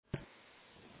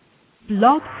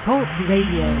Blog Talk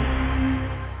Radio.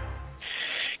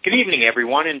 Good evening,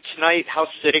 everyone, and tonight, house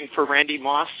sitting for Randy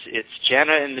Moss, it's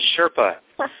Jana and the Sherpa.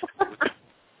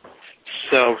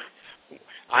 So,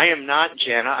 I am not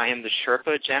Jana, I am the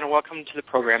Sherpa. Jana, welcome to the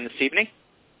program this evening.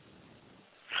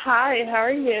 Hi, how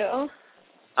are you?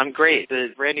 I'm great.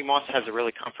 Randy Moss has a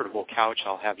really comfortable couch,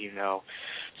 I'll have you know.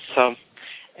 So,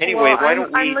 anyway, why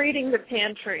don't we... I'm raiding the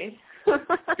pantry.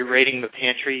 You're raiding the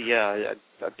pantry? Yeah,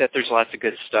 I bet there's lots of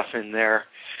good stuff in there.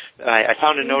 I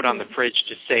found a note on the fridge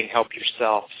just saying help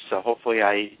yourself, so hopefully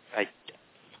I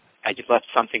left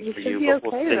something for you.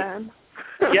 But we'll see. Then.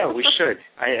 Yeah, we should.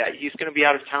 He's going to be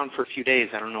out of town for a few days.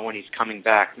 I don't know when he's coming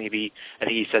back. Maybe, I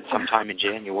think he said sometime in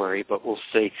January, but we'll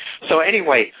see. So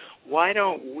anyway, why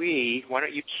don't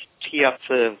you tee up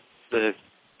the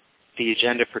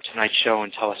agenda for tonight's show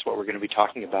and tell us what we're going to be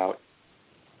talking about?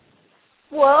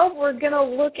 Well, we're going to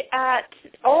look at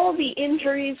all the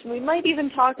injuries. We might even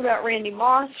talk about Randy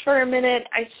Moss for a minute.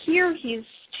 I hear he's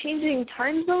changing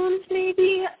time zones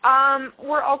maybe.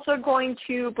 We're also going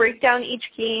to break down each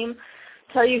game,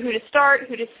 tell you who to start,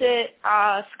 who to sit.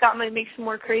 Scott might make some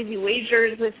more crazy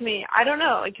wagers with me. I don't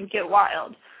know. It could get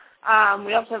wild.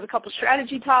 We also have a couple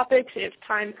strategy topics if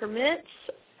time permits.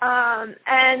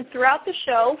 And throughout the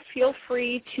show, feel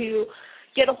free to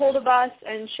get a hold of us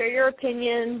and share your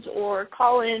opinions or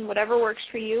call in, whatever works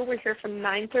for you. We're here from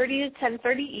 9:30 to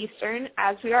 10:30 Eastern,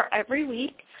 as we are every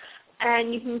week.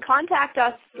 And you can contact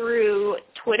us through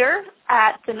Twitter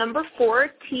at the number 4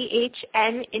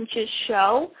 THN Inches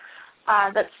Show.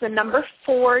 That's the number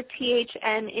 4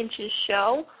 THN Inches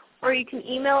Show. Or you can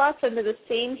email us under the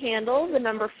same handle, the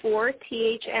number 4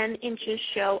 THN Inches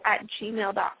Show at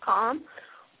gmail.com.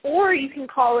 Or you can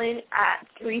call in at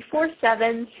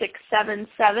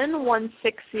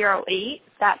 347-677-1608.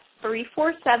 That's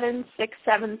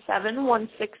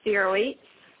 347-677-1608.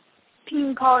 You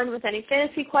can call in with any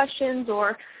fantasy questions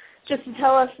or just to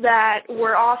tell us that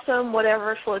we're awesome,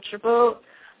 whatever floats your boat.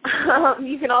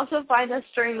 You can also find us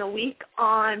during the week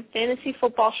on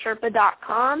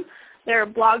fantasyfootballsherpa.com. There are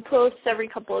blog posts every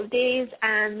couple of days,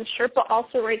 and the Sherpa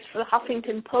also writes for the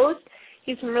Huffington Post.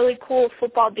 He has some really cool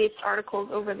football-based articles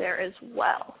over there as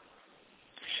well.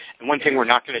 And one thing we're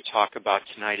not going to talk about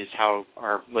tonight is how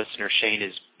our listener Shane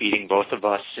is beating both of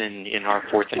us in our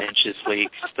 4th and Inches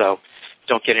league. So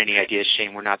don't get any ideas,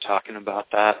 Shane. We're not talking about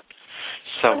that.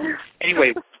 So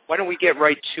anyway, why don't we get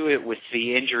right to it with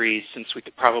the injuries, since we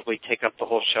could probably take up the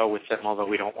whole show with them, although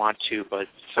we don't want to. But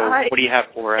so what do you have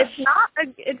for us?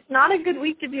 It's not a good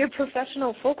week to be a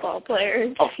professional football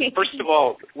player. Oh, first of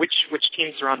all, which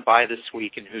teams are on bye this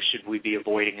week, and who should we be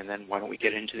avoiding? And then why don't we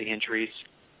get into the injuries?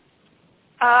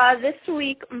 This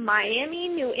week, Miami,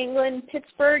 New England,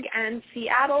 Pittsburgh, and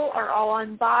Seattle are all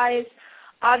on byes.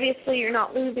 Obviously, you're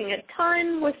not losing a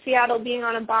ton with Seattle being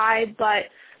on a bye, but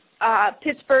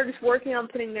Pittsburgh's working on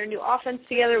putting their new offense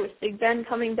together with Big Ben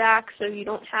coming back, so you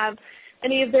don't have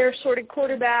any of their sorted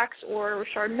quarterbacks or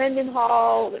Rashard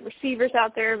Mendenhall, the receivers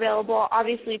out there available.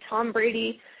 Obviously, Tom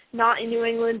Brady not in New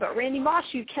England, but Randy Moss,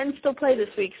 you can still play this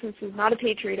week since he's not a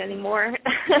Patriot anymore.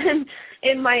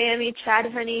 In Miami, Chad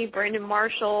Henne, Brandon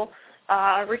Marshall,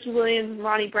 Ricky Williams,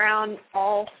 Ronnie Brown,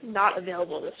 all not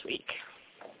available this week.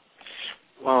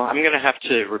 Well, I'm going to have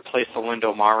to replace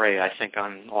Olindo Mare, I think,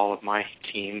 on all of my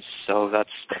teams, so that's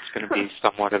going to be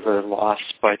somewhat of a loss.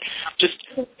 But just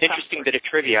interesting bit of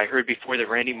trivia. I heard before that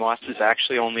Randy Moss is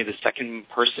actually only the second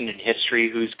person in history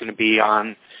who's going to be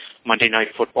on Monday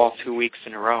Night Football 2 weeks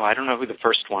in a row. I don't know who the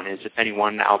first one is. If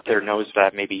anyone out there knows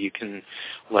that, maybe you can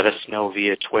let us know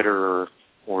via Twitter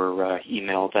or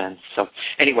email then. So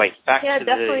anyway, back to the injuries.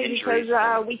 Yeah, definitely, because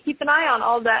we keep an eye on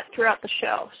all that throughout the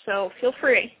show, so feel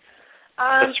free.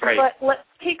 That's right. But let's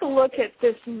take a look at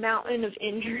this mountain of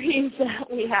injuries that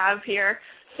we have here.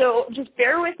 So just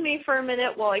bear with me for a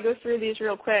minute while I go through these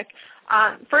real quick.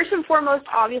 First and foremost,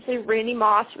 obviously, Randy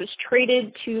Moss was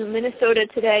traded to Minnesota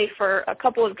today for a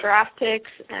couple of draft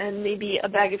picks and maybe a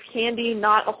bag of candy,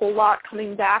 not a whole lot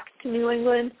coming back to New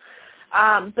England.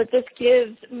 But this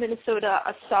gives Minnesota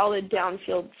a solid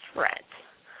downfield threat.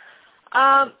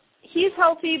 He's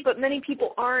healthy, but many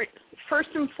people aren't. First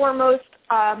and foremost,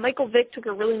 Michael Vick took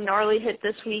a really gnarly hit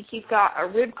this week. He's got a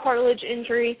rib cartilage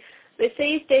injury. They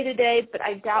say he's day-to-day, but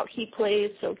I doubt he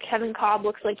plays, so Kevin Kolb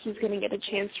looks like he's going to get a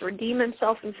chance to redeem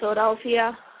himself in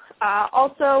Philadelphia.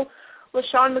 Also,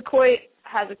 LaShawn McCoy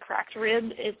has a cracked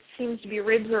rib. It seems to be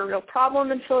ribs are a real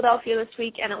problem in Philadelphia this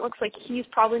week, and it looks like he's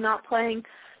probably not playing,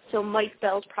 so Mike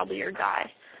Bell's probably your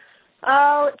guy.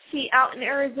 Let's see, out in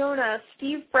Arizona,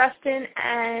 Steve Breston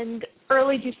and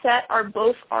Early Doucette are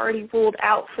both already ruled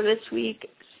out for this week.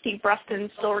 Steve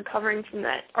Bruston's still recovering from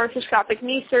that arthroscopic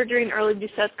knee surgery, and Early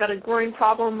Doucette's got a groin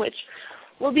problem, which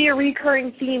will be a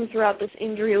recurring theme throughout this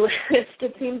injury list.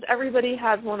 It seems everybody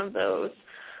has one of those.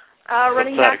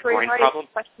 Running back Ray Rice.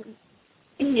 Question.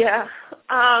 Yeah.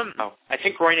 I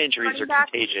think groin injuries are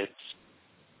contagious.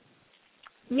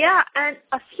 Yeah, and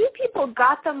a few people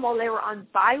got them while they were on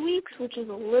bye weeks, which is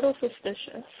a little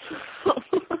suspicious.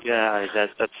 Yeah,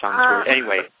 that sounds weird.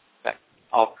 Anyway,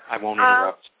 I won't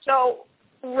interrupt. So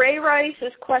Ray Rice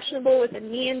is questionable with a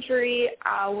knee injury.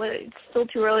 It's still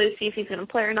too early to see if he's going to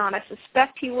play or not. I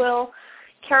suspect he will.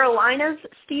 Carolina's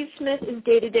Steve Smith is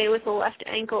day-to-day with a left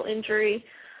ankle injury.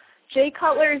 Jay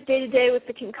Cutler is day-to-day with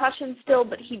the concussion still,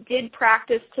 but he did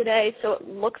practice today, so it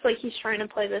looks like he's trying to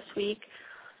play this week.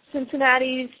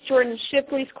 Cincinnati's Jordan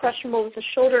Shipley's questionable with a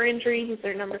shoulder injury. He's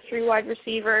their number 3 wide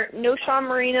receiver. Noshawn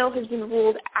Marino has been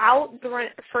ruled out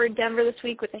for Denver this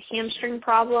week with a hamstring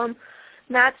problem.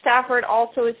 Matt Stafford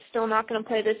also is still not going to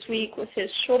play this week with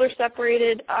his shoulder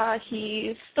separated.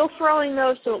 He's still throwing,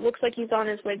 though, so it looks like he's on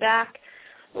his way back.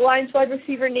 The Lions wide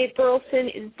receiver Nate Burleson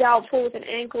is doubtful with an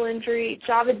ankle injury.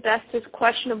 Javid Best is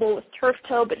questionable with turf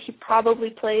toe, but he probably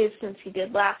plays since he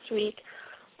did last week.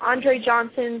 Andre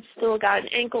Johnson still got an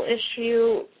ankle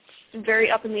issue. It's very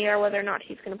up in the air whether or not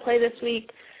he's going to play this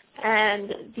week.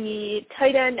 And the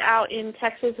tight end out in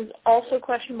Texas is also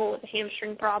questionable with a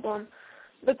hamstring problem.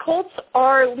 The Colts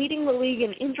are leading the league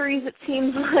in injuries, it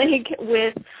seems like,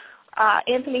 with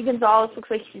Anthony Gonzalez. Looks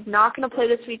like he's not going to play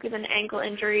this week with an ankle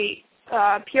injury.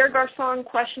 Pierre Garçon,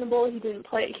 questionable. He didn't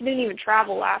play. He didn't even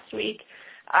travel last week.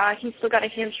 He's still got a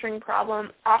hamstring problem.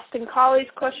 Austin Colley's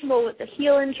questionable with a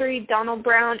heel injury. Donald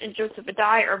Brown and Joseph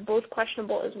Adai are both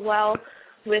questionable as well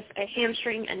with a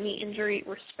hamstring and knee injury,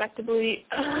 respectively.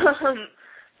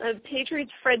 The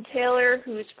Patriots' Fred Taylor,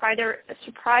 who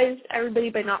surprised everybody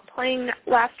by not playing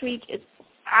last week, is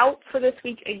out for this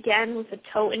week again with a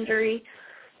toe injury.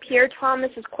 Pierre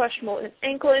Thomas is questionable with an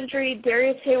ankle injury.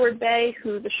 Darius Hayward-Bay,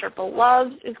 who the Sherpa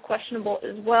loves, is questionable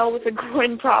as well with a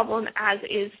groin problem, as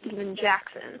is Steven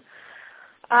Jackson.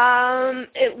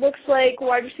 It looks like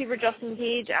wide receiver Justin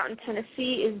Gage out in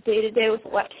Tennessee is day-to-day with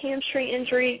a left hamstring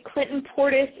injury. Clinton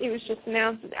Portis, it was just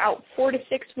announced, is out 4 to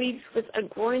 6 weeks with a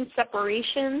groin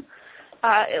separation.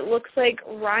 It looks like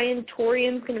Ryan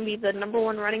Torian's going to be the number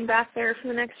 1 running back there for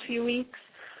the next few weeks.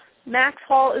 Max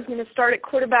Hall is going to start at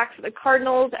quarterback for the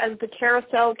Cardinals as the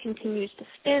carousel continues to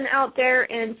spin out there,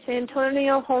 and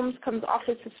Santonio Holmes comes off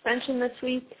his suspension this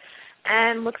week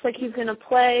and looks like he's going to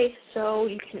play, so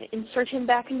you can insert him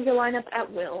back into your lineup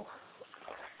at will.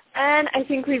 And I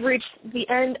think we've reached the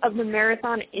end of the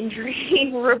marathon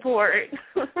injury report.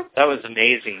 That was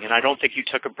amazing, and I don't think you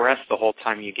took a breath the whole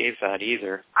time you gave that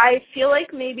either. I feel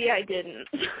like maybe I didn't.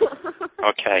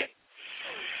 Okay.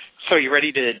 So you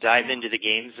ready to dive into the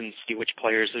games and see which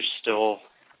players are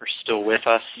still with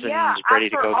us and ready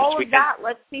to go this weekend? Yeah, after all of that,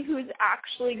 let's see who's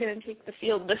actually going to take the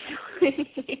field this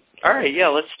week. All right, yeah,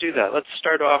 let's do that. Let's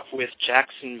start off with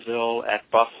Jacksonville at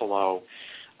Buffalo.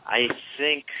 I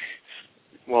think,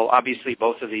 well, obviously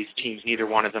both of these teams, neither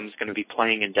one of them is going to be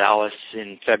playing in Dallas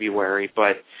in February,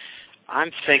 but I'm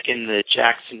thinking that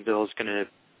Jacksonville is going to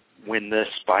win this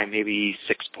by maybe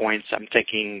 6 points. I'm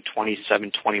thinking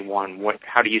 27-21.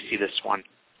 How do you see this one?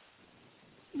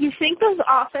 You think those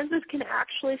offenses can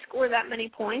actually score that many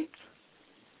points?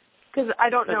 Because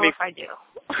I don't know if I do.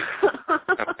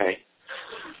 Okay.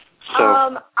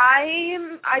 So,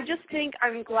 I just think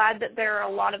I'm glad that there are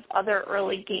a lot of other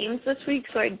early games this week,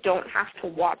 so I don't have to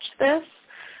watch this.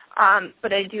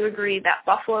 But I do agree that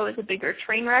Buffalo is a bigger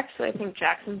train wreck, so I think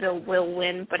Jacksonville will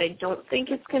win, but I don't think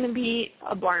it's going to be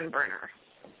a barn burner.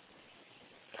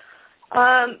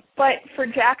 But for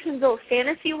Jacksonville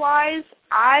fantasy-wise,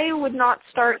 I would not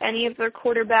start any of their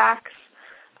quarterbacks.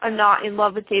 I'm not in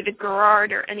love with David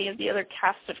Garrard or any of the other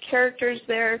cast of characters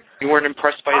there. You weren't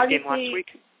impressed by his game last week?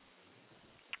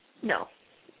 No.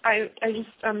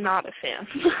 I'm not a fan.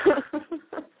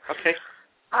 Okay.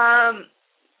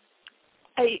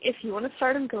 If you want to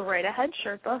start him, go right ahead,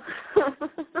 Sherpa.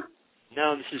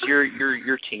 No, this is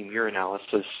your team, your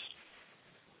analysis.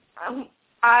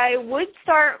 I would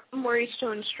start Maurice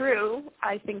Jones-Drew.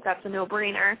 I think that's a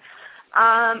no-brainer.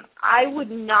 I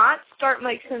would not start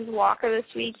Mike Sims-Walker this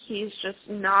week. He's just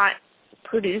not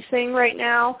producing right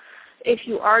now. If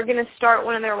you are going to start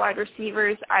one of their wide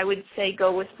receivers, I would say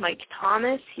go with Mike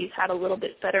Thomas. He's had a little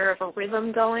bit better of a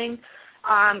rhythm going.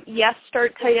 Yes,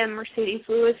 start tight end Mercedes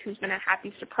Lewis, who's been a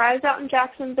happy surprise out in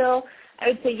Jacksonville. I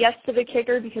would say yes to the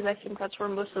kicker because I think that's where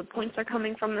most of the points are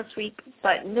coming from this week,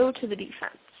 but no to the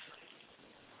defense.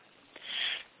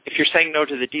 If you're saying no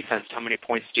to the defense, how many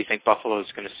points do you think Buffalo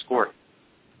is going to score?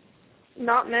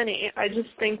 not many. I just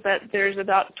think that there's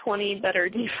about 20 better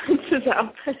defenses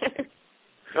out there.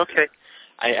 Okay.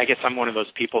 I guess I'm one of those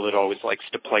people that always likes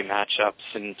to play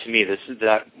matchups, and to me,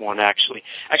 that one actually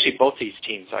both these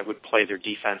teams, I would play their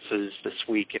defenses this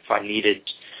week if I needed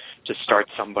to start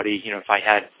somebody. If I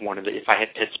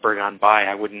had Pittsburgh on bye,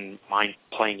 I wouldn't mind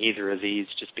playing either of these,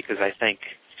 just because I think,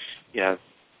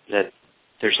 that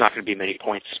there's not going to be many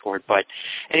points scored. But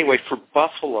anyway, for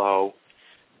Buffalo,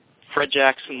 Fred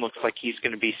Jackson looks like he's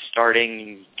going to be starting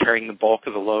and carrying the bulk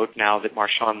of the load now that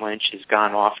Marshawn Lynch has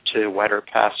gone off to wetter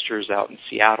pastures out in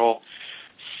Seattle.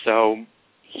 So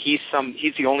he's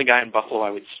the only guy in Buffalo I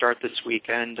would start this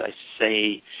weekend. I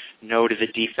say no to the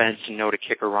defense and no to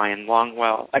kicker Ryan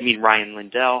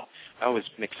Lindell. I always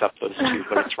mix up those two,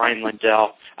 but it's Ryan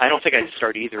Lindell. I don't think I'd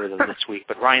start either of them this week,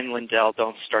 but Ryan Lindell,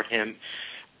 don't start him.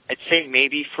 I'd say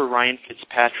maybe for Ryan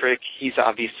Fitzpatrick, he's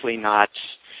obviously not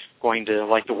going to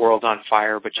light the world on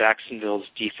fire, but Jacksonville's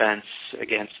defense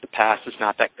against the pass is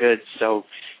not that good. So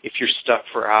if you're stuck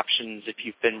for options, if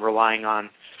you've been relying on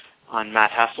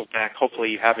Matt Hasselbeck, hopefully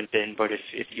you haven't been, but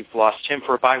if you've lost him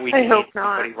for a bye week, I hope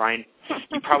not. Ryan,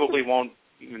 you probably won't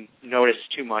even notice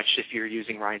too much if you're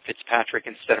using Ryan Fitzpatrick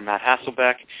instead of Matt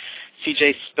Hasselbeck.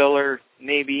 CJ Spiller,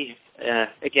 maybe.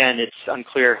 Again, it's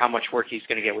unclear how much work he's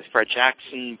going to get with Fred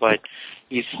Jackson, but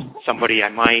he's somebody I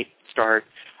might start.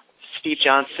 Steve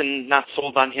Johnson, not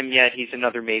sold on him yet. He's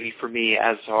another maybe for me,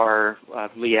 as are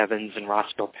Lee Evans and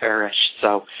Roscoe Parrish.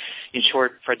 So, in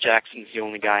short, Fred Jackson's the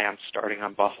only guy I'm starting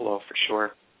on Buffalo for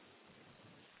sure.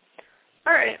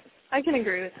 All right. I can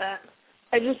agree with that.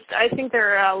 I think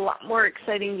there are a lot more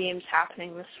exciting games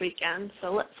happening this weekend,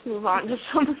 so let's move on to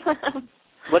some of them.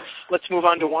 Let's move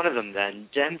on to one of them then.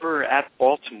 Denver at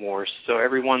Baltimore. So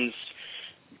everyone's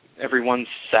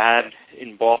sad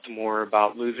in Baltimore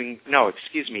about losing. No,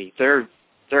 excuse me. They're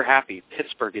happy.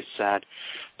 Pittsburgh is sad.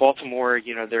 Baltimore,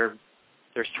 they're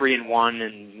 3-1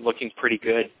 and looking pretty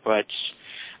good, but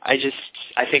I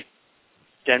think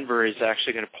Denver is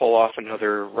actually going to pull off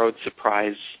another road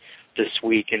surprise this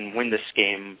week and win this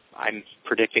game. I'm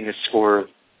predicting a score of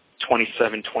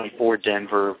 27-24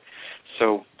 Denver.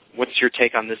 So what's your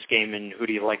take on this game, and who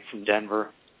do you like from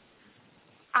Denver?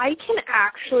 I can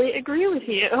actually agree with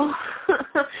you.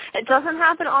 It doesn't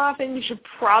happen often. You should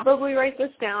probably write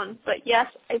this down. But yes,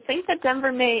 I think that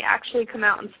Denver may actually come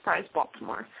out and surprise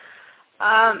Baltimore.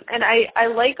 And I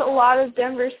like a lot of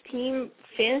Denver's team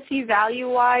fantasy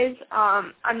value-wise.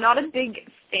 I'm not a big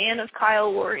fan of Kyle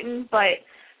Orton, but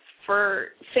for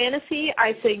fantasy,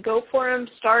 I say go for him,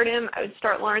 start him. I would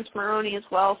start Lawrence Maroney as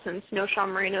well, since Knowshon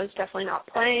Moreno is definitely not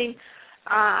playing.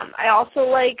 I also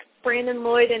like Brandon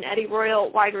Lloyd and Eddie Royal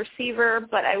at wide receiver,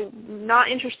 but I'm not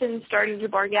interested in starting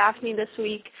Jabbar Gaffney this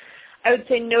week. I would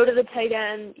say no to the tight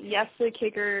end, yes to the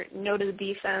kicker, no to the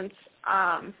defense.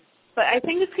 But I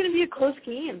think it's going to be a close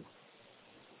game.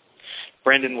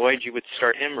 Brandon Lloyd, you would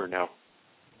start him or no?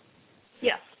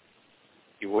 Yes.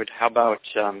 You would. How about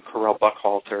Correll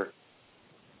Buckhalter?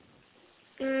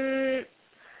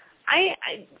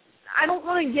 I don't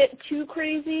want to get too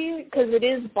crazy because it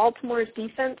is Baltimore's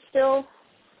defense still.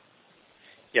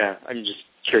 Yeah, I'm just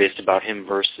curious about him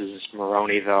versus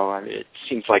Maroney, though. I mean, it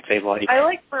seems like they like. I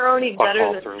like Maroney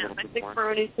better than him. I think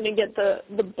Maroney's going to get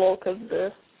the bulk of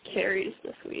the carries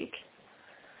this week.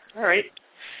 All right.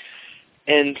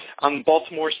 And on the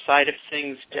Baltimore side of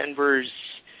things, Denver's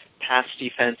pass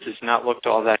defense has not looked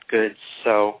all that good.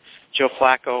 So Joe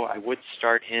Flacco, I would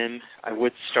start him. I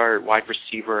would start wide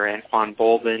receiver Anquan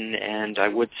Boldin, and I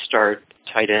would start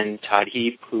tight end Todd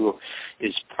Heap, who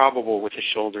is probable with a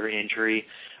shoulder injury.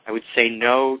 I would say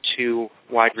no to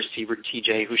wide receiver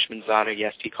TJ Houshmandzadeh.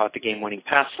 Yes, he caught the game-winning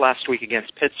pass last week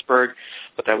against Pittsburgh,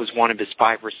 but that was one of his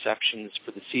 5 receptions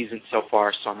for the season so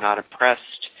far, so I'm not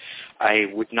impressed. I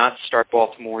would not start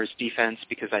Baltimore's defense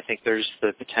because I think there's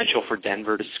the potential for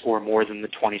Denver to score more than the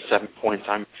 27 points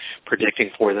I'm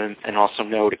predicting for them, and also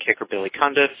no to kicker Billy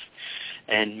Cundiff,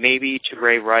 and maybe to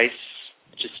Ray Rice.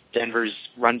 Just Denver's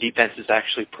run defense is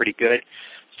actually pretty good,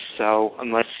 so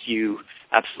unless you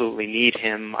absolutely need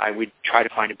him, I would try to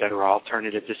find a better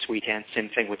alternative this weekend. Same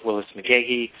thing with Willis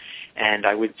McGahee, and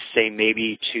I would say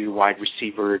maybe to wide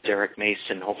receiver Derek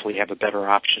Mason. Hopefully have a better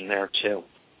option there too.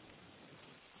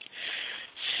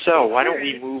 So why don't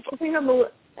we move? I think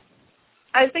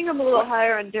I'm a little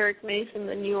higher on Derek Mason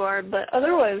than you are, but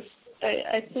otherwise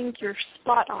I think you're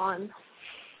spot on.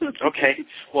 Okay.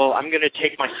 Well, I'm going to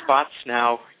take my spots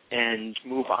now and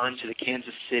move on to the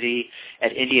Kansas City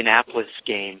at Indianapolis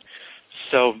game.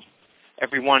 So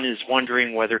everyone is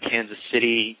wondering whether Kansas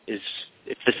City if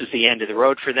this is the end of the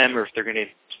road for them, or if they're going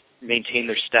to maintain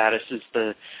their status as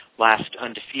the last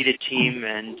undefeated team,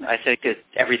 and I think that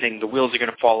the wheels are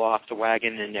going to fall off the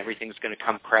wagon and everything's going to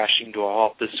come crashing to a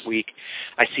halt this week.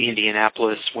 I see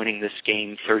Indianapolis winning this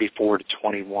game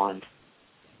 34-21.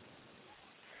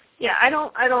 Yeah, I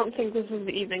don't think this is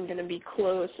even going to be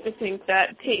close. I think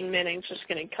that Peyton Manning's just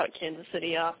going to cut Kansas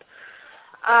City up.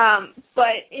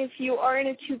 But if you are in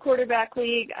a 2-quarterback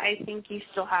league, I think you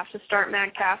still have to start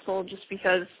Matt Castle just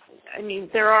because, I mean,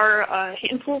 there are a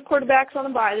handful of quarterbacks on the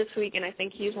bye this week, and I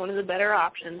think he's one of the better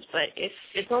options. But if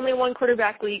it's only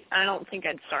 1-quarterback league, I don't think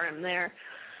I'd start him there.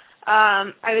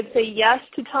 I would say yes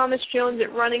to Thomas Jones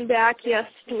at running back, yes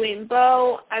to Dwayne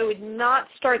Bowe. I would not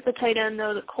start the tight end,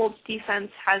 though. The Colts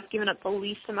defense has given up the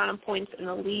least amount of points in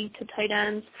the league to tight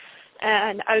ends.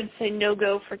 And I would say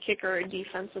no-go for kicker or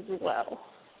defense as well.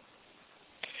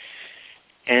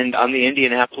 And on the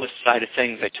Indianapolis side of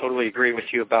things, I totally agree with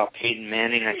you about Peyton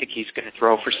Manning. I think he's going to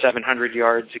throw for 700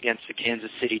 yards against the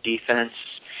Kansas City defense.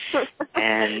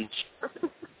 And,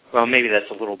 well, maybe that's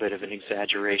a little bit of an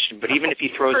exaggeration. But even if he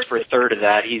throws for a third of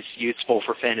that, he's useful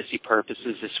for fantasy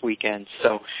purposes this weekend.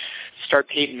 So start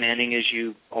Peyton Manning as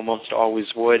you almost always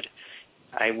would.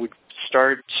 I would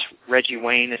start Reggie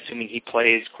Wayne, assuming he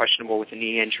plays, questionable with a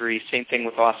knee injury. Same thing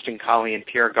with Austin Collie and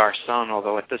Pierre Garçon,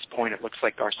 although at this point it looks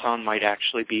like Garçon might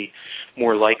actually be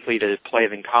more likely to play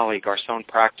than Collie. Garçon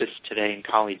practiced today and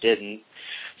Collie didn't.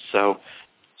 So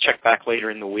check back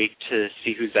later in the week to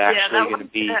see who's actually going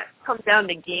to be. That comes down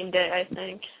to game day, I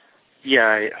think.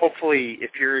 Yeah, hopefully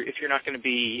if you're not going to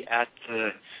be at the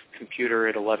computer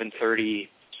at 11:30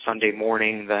 Sunday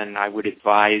morning, then I would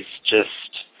advise just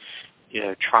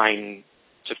trying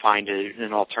to find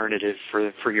an alternative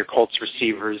for your Colts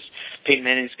receivers. Peyton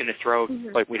Manning's going to throw,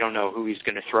 but we don't know who he's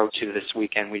going to throw to this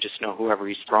weekend. We just know whoever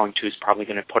he's throwing to is probably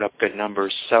going to put up good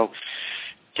numbers. So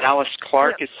Dallas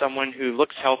Clark is someone who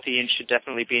looks healthy and should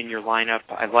definitely be in your lineup.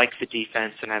 I like the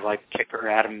defense, and I like kicker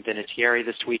Adam Vinatieri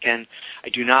this weekend. I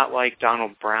do not like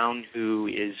Donald Brown, who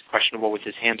is questionable with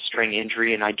his hamstring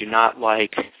injury, and I do not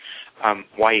like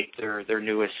White, their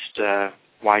newest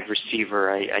wide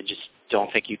receiver. I just don't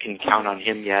think you can count on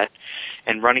him yet.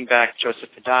 And running back Joseph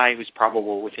Adai, who's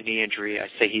probable with a knee injury, I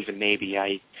say he's a maybe.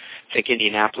 I think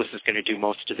Indianapolis is going to do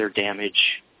most of their damage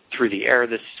through the air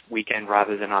this weekend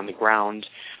rather than on the ground.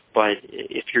 But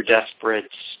if you're desperate,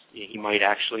 you might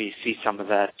actually see some of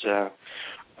that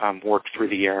work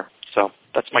through the air. So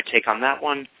that's my take on that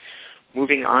one.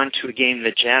 Moving on to a game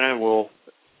that Jana will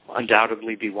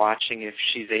undoubtedly be watching if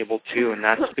she's able to, and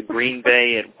that's the Green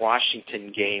Bay at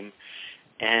Washington game.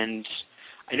 And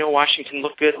I know Washington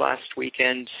looked good last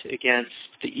weekend against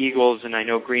the Eagles, and I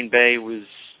know Green Bay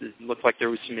looked like there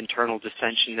was some internal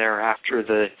dissension there after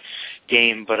the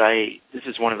game, but this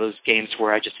is one of those games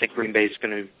where I just think Green Bay is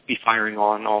going to be firing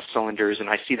on all cylinders, and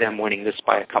I see them winning this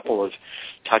by a couple of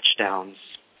touchdowns.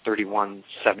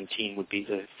 31-17 would be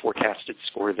the forecasted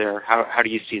score there. How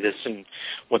do you see this, and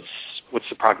what's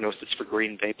the prognosis for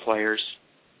Green Bay players?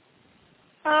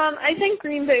 I think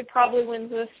Green Bay probably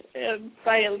wins this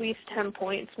by at least 10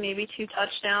 points, maybe 2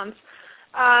 touchdowns.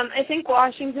 I think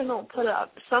Washington will put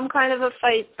up some kind of a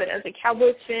fight, but as a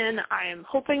Cowboys fan, I am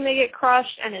hoping they get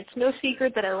crushed, and it's no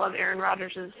secret that I love Aaron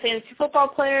Rodgers as a fantasy football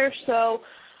player, so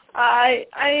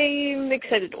I'm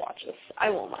excited to watch this. I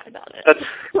won't lie about it.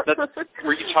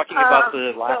 Were you talking about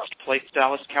the last place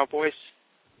Dallas Cowboys?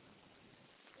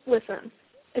 Listen,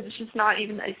 it's just not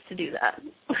even nice to do that.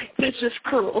 It's just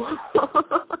cruel.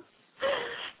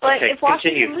 But okay, if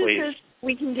Washington continue, loses,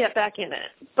 we can get back in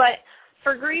it. But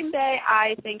for Green Bay,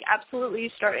 I think absolutely you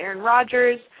start Aaron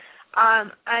Rodgers.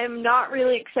 I'm not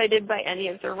really excited by any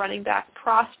of their running back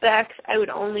prospects. I would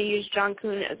only use John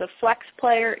Kuhn as a flex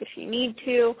player if you need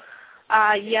to.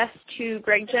 Yes to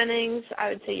Greg Jennings. I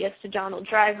would say yes to Donald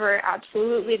Driver.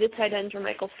 Absolutely to tight end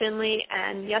Michael Finley.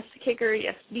 And yes to kicker,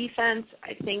 yes to defense.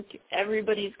 I think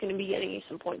everybody's going to be getting you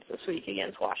some points this week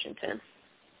against Washington.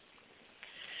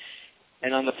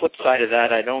 And on the flip side of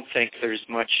that, I don't think there's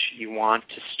much you want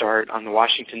to start on the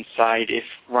Washington side. If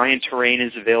Ryan Terrain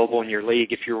is available in your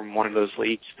league, if you're in one of those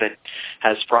leagues that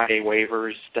has Friday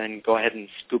waivers, then go ahead and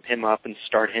scoop him up and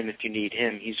start him if you need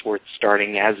him. He's worth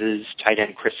starting, as is tight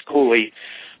end Chris Cooley.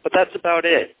 But that's about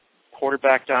it.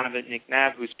 Quarterback Donovan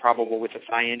McNabb, who's probable with a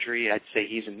thigh injury, I'd say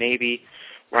he's a maybe.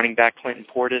 Running back Clinton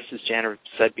Portis, as Janet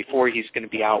said before, he's going to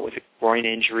be out with a groin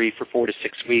injury for 4 to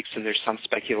 6 weeks, and there's some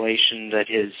speculation that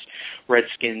his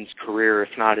Redskins career, if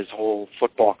not his whole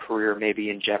football career, may be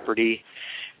in jeopardy.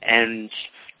 And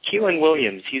Keelan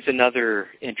Williams, he's another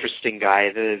interesting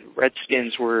guy. The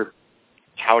Redskins were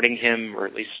touting him, or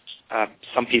at least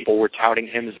some people were touting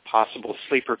him as a possible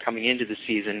sleeper coming into the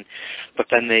season, but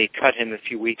then they cut him a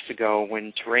few weeks ago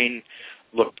when Terrain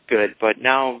looked good. But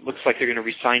now it looks like they're going to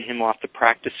re-sign him off the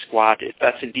practice squad. If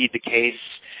that's indeed the case,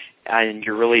 and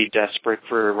you're really desperate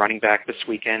for a running back this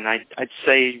weekend, I'd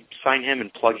say sign him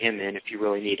and plug him in if you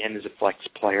really need him as a flex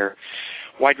player.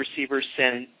 Wide receiver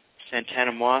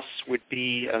Santana Moss would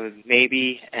be a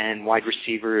maybe, and wide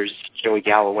receivers Joey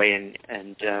Galloway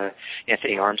and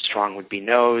Anthony Armstrong would be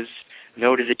no's.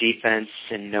 No to the defense,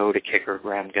 and no to kicker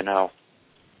Graham Gano.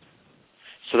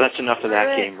 So that's enough of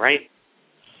that game, right?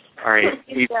 All right.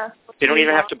 They don't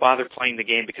even have to bother playing the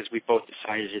game because we both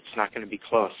decided it's not going to be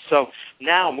close. So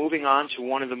now moving on to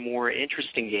one of the more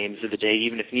interesting games of the day,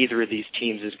 even if neither of these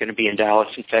teams is going to be in Dallas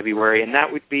in February, and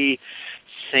that would be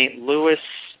St. Louis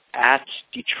at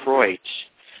Detroit.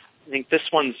 I think this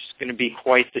one's going to be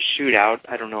quite the shootout.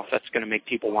 I don't know if that's going to make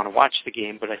people want to watch the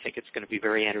game, but I think it's going to be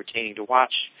very entertaining to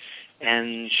watch.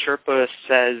 And Sherpa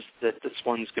says that this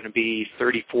one's going to be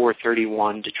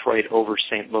 34-31 Detroit over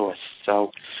St. Louis.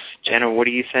 So, Jenna, what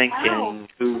do you think? Wow. And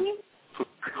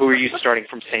who are you starting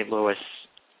from St. Louis?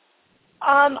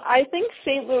 I think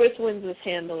St. Louis wins this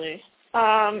handily.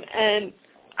 And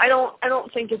I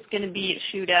don't think it's going to be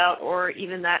a shootout or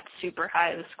even that super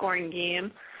high of a scoring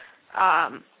game.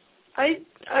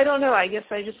 I don't know. I guess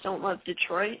I just don't love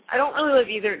Detroit. I don't really love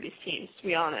either of these teams, to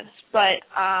be honest. But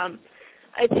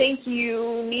I think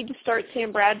you need to start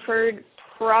Sam Bradford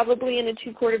probably in a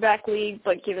 2-quarterback league,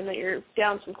 but given that you're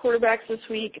down some quarterbacks this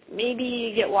week, maybe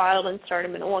you get wild and start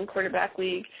him in a 1-quarterback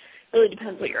league. Really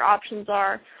depends what your options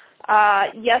are.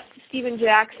 Yes to Steven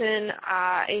Jackson.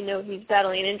 I know he's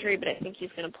battling an injury, but I think he's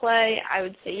going to play. I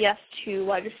would say yes to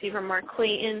wide receiver Mark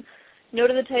Clayton. No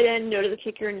to the tight end, no to the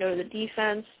kicker, no to the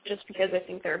defense, just because I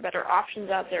think there are better options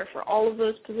out there for all of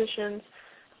those positions.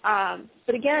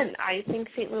 But again, I think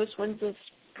St. Louis wins this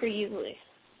pretty easily.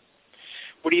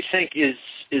 What do you think? Is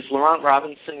Laurent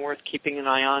Robinson worth keeping an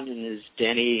eye on? And is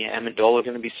Danny Amendola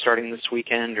going to be starting this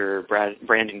weekend, or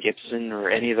Brandon Gibson, or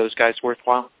any of those guys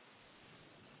worthwhile?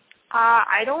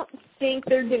 I don't think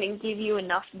they're going to give you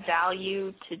enough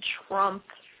value to trump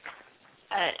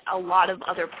a lot of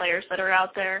other players that are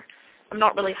out there. I'm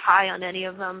not really high on any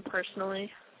of them personally.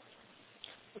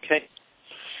 Okay.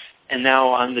 And now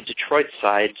on the Detroit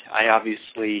side, I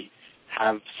obviously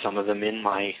have some of them in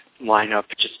my lineup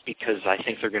just because I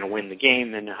think they're going to win the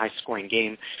game in a high-scoring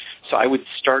game. So I would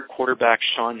start quarterback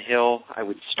Sean Hill. I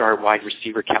would start wide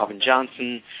receiver Calvin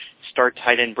Johnson, start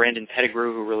tight end Brandon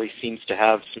Pettigrew, who really seems to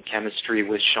have some chemistry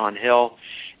with Sean Hill,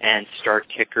 and start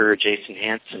kicker Jason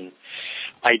Hansen.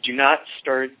 I do not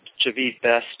start Javid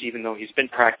Best, even though he's been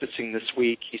practicing this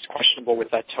week. He's questionable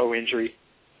with that toe injury.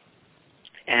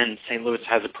 And St. Louis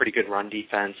has a pretty good run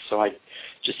defense, so I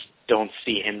just don't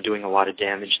see him doing a lot of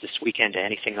damage this weekend to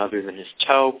anything other than his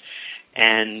toe.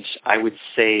 And I would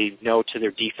say no to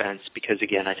their defense because,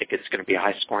 again, I think it's going to be a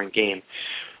high-scoring game.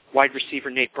 Wide receiver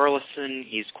Nate Burleson,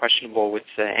 he's questionable with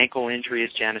the ankle injury,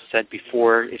 as Janice said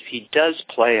before. If he does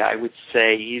play, I would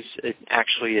say he's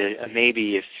actually a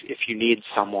maybe if you need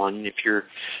someone, if you're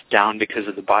down because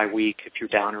of the bye week, if you're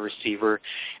down a receiver.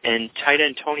 And tight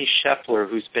end Tony Scheffler,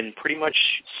 who's been pretty much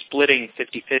splitting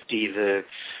 50-50 the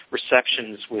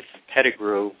receptions with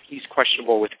Pettigrew, he's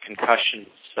questionable with a concussion.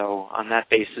 So on that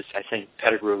basis, I think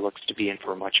Pettigrew looks to be in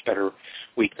for a much better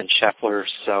week than Scheffler.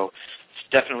 So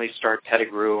definitely start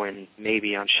Pettigrew and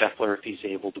maybe on Scheffler if he's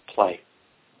able to play.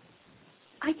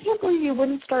 I can't believe you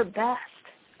wouldn't start Best.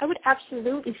 I would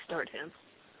absolutely start him.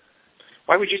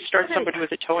 Why would you start somebody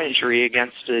with a toe injury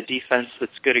against a defense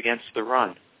that's good against the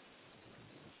run?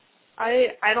 I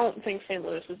don't think St.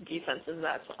 Louis's defense is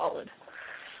that solid.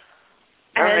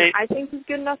 All and right. I think he's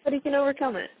good enough that he can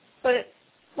overcome it. But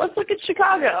let's look at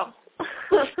Chicago.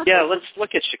 Yeah, let's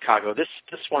look at Chicago. This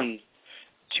one,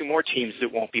 two more teams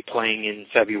that won't be playing in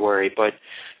February. But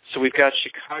so we've got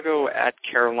Chicago at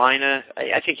Carolina.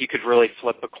 I think you could really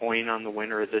flip a coin on the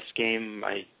winner of this game.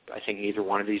 I think neither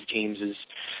one of these teams is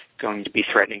going to be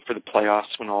threatening for the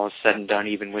playoffs when all is said and done,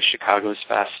 even with Chicago's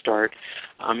fast start.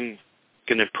 I'm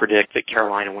going to predict that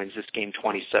Carolina wins this game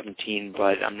 2017,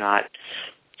 but I'm not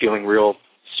feeling real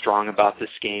strong about this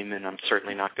game, and I'm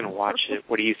certainly not going to watch it.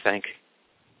 What do you think?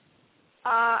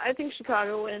 I think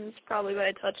Chicago wins, probably by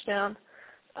a touchdown.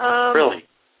 Really?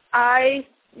 I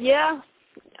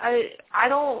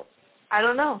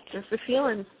don't know, just a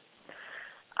feeling.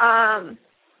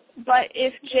 But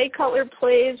if Jay Cutler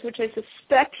plays, which I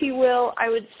suspect he will, I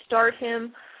would start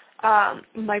him.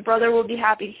 My brother will be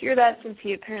happy to hear that since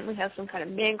he apparently has some kind of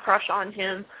man crush on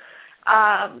him.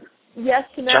 Yes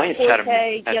to Matt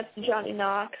Forte, yes to Johnny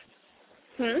Knox.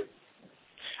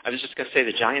 I was just going to say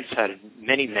the Giants had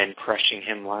many men crushing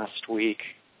him last week.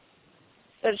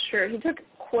 That's true. He took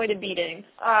quite a beating,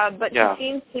 but Yeah. He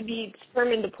seems to be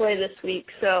determined to play this week.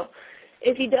 So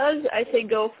if he does, I say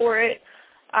go for it.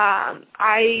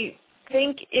 I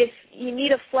think if you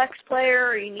need a flex player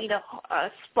or you need a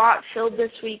spot filled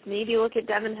this week, maybe look at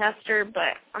Devin Hester,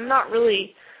 but I'm not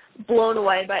really blown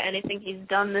away by anything he's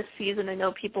done this season. I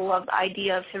know people love the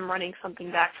idea of him running something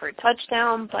back for a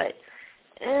touchdown, but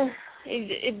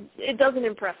it doesn't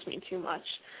impress me too much.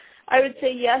 I would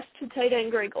say yes to tight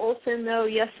end Greg Olsen, though,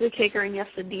 yes to the kicker, and yes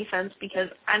to defense, because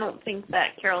I don't think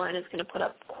that Carolina is going to put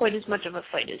up quite as much of a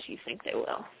fight as you think they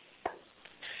will.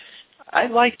 I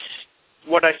liked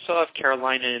what I saw of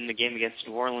Carolina in the game against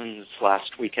New Orleans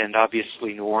last weekend.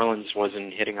 Obviously, New Orleans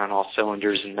wasn't hitting on all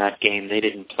cylinders in that game. They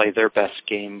didn't play their best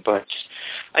game, but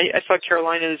I thought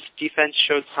Carolina's defense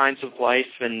showed signs of life,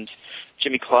 and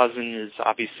Jimmy Clausen is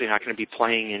obviously not going to be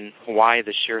playing in Hawaii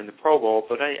this year in the Pro Bowl,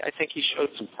 but I think he showed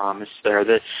some promise there.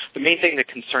 The main thing that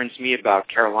concerns me about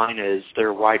Carolina is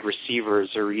their wide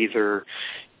receivers are either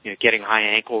getting high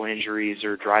ankle injuries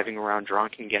or driving around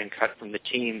drunk and getting cut from the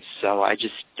team. So I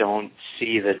just don't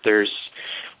see that there's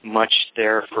much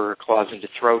there for Clausen to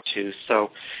throw to. So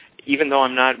even though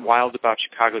I'm not wild about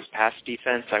Chicago's pass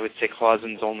defense, I would say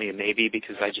Clausen's only a maybe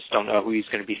because I just don't know who he's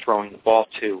going to be throwing the ball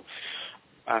to.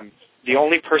 The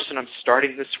only person I'm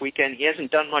starting this weekend, he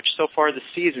hasn't done much so far this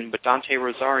season, but Dante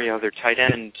Rosario, their tight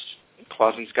end,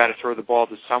 Clausen's got to throw the ball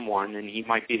to someone, and he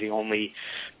might be the only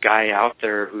guy out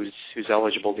there who's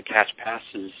eligible to catch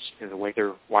passes the way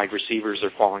their wide receivers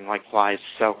are falling like flies.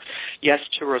 So yes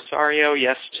to Rosario,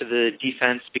 yes to the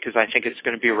defense because I think it's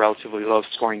going to be a relatively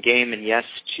low-scoring game, and yes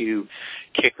to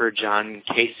kicker John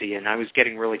Casey. And I was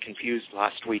getting really confused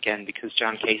last weekend because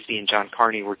John Casey and John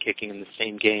Carney were kicking in the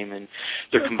same game, and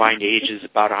their combined age is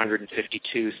about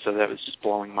 152, so that was just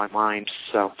blowing my mind.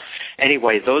 So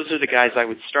anyway, those are the guys I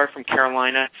would start from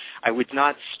Carolina. I would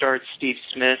not start Steve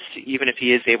Smith, even if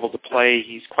he is able to play.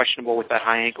 He's questionable with that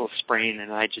high ankle sprain,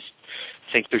 and I just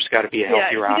think there's got to be a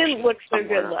healthier option. Yeah, he didn't look so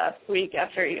somewhere. Good last week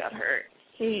after he got hurt.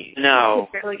 He barely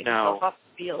got himself off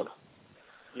the field.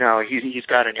 No, he's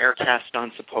got an air cast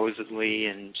on supposedly,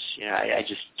 and I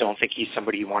just don't think he's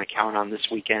somebody you want to count on this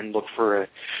weekend. Look for a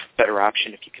better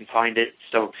option if you can find it.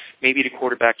 So maybe to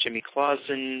quarterback Jimmy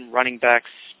Clausen, running backs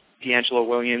D'Angelo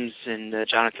Williams and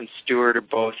Jonathan Stewart are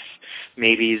both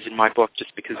maybes in my book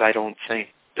just because I don't think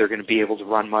they're going to be able to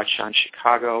run much on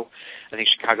Chicago. I think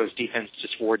Chicago's defense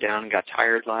just wore down and got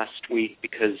tired last week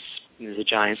because the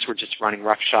Giants were just running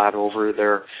roughshod over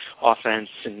their offense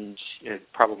and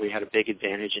probably had a big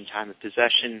advantage in time of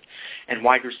possession. And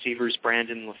wide receivers,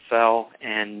 Brandon LaFell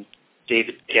and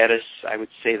David Geddes, I would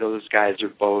say those guys are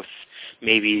both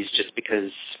maybes just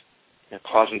because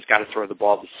Clausen's got to throw the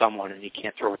ball to someone, and he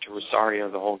can't throw it to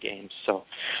Rosario the whole game. So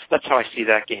that's how I see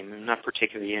that game. I'm not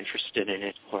particularly interested in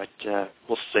it, but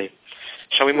we'll see.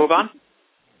 Shall we move on?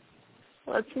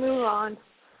 Let's move on.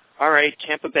 All right,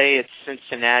 Tampa Bay at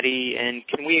Cincinnati, and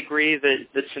can we agree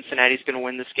that Cincinnati's going to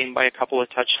win this game by a couple of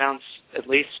touchdowns at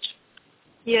least?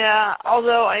 Yeah,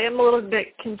 although I am a little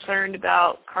bit concerned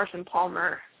about Carson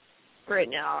Palmer right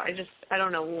now. I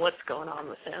don't know what's going on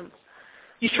with him.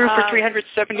 He threw for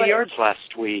 370 yards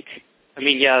last week. I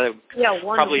mean,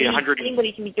 probably 100.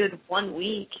 Anybody can be good 1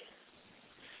 week.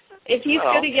 If he's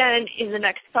good again in the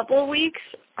next couple of weeks,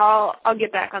 I'll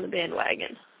get back on the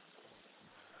bandwagon.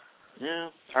 Yeah,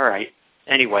 all right.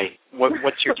 Anyway,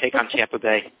 what's your take on Tampa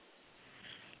Bay?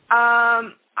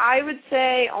 I would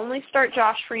say only start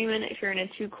Josh Freeman if you're in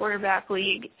a 2-quarterback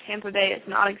league. Tampa Bay is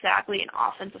not exactly an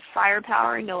offensive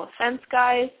firepower. No offense,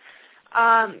 guys.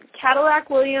 Cadillac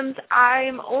Williams,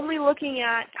 I'm only looking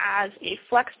at as a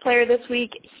flex player this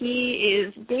week. He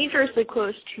is dangerously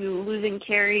close to losing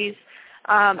carries.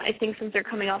 I think since they're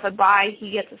coming off a bye,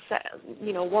 he gets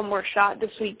one more shot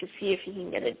this week to see if he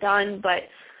can get it done. But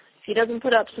if he doesn't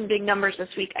put up some big numbers this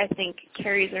week, I think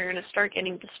carries are going to start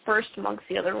getting dispersed amongst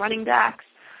the other running backs.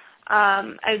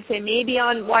 I would say maybe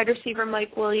on wide receiver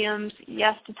Mike Williams,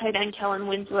 yes to tight end Kellen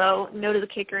Winslow, no to the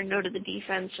kicker and no to the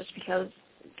defense just because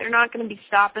they're not going to be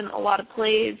stopping a lot of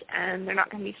plays, and they're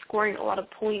not going to be scoring a lot of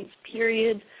points,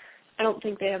 period. I don't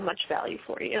think they have much value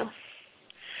for you.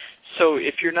 So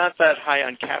if you're not that high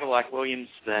on Cadillac Williams,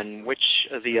 then which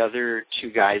of the other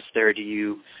two guys there do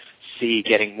you see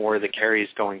getting more of the carries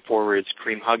going forwards,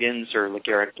 Kareem Huggins or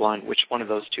LeGarrette Blount? Which one of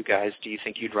those two guys do you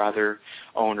think you'd rather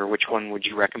own, or which one would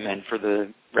you recommend for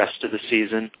the rest of the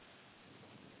season?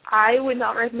 I would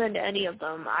not recommend any of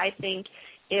them. I think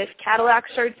if Cadillac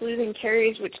starts losing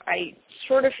carries, which I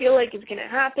sort of feel like is going to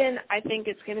happen, I think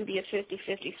it's going to be a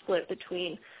 50-50 split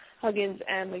between Huggins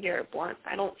and LeGarrette Blount.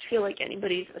 I don't feel like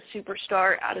anybody's a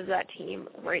superstar out of that team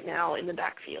right now in the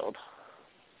backfield.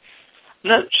 I'm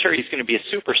not sure he's going to be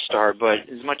a superstar, but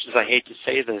as much as I hate to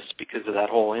say this because of that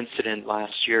whole incident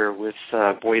last year with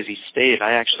Boise State,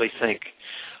 I actually think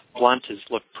Blount has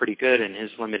looked pretty good in his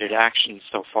limited action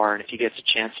so far, and if he gets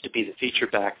a chance to be the feature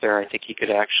back there, I think he could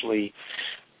actually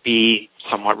be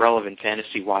somewhat relevant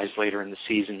fantasy-wise later in the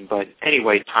season. But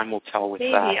anyway, time will tell with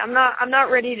Maybe. that. I'm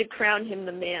not ready to crown him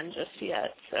the man just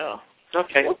yet, so...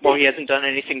 Okay. Well, he hasn't done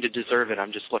anything to deserve it.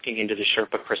 I'm just looking into the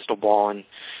Sherpa crystal ball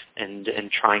and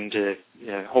trying to.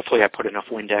 Hopefully, I put enough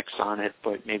Windex on it,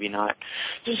 but maybe not.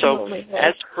 So,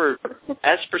 as for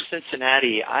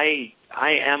Cincinnati, I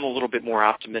am a little bit more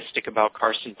optimistic about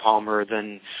Carson Palmer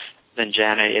than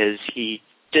Jana is. He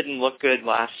didn't look good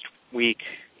last week,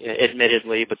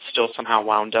 admittedly, but still somehow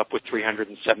wound up with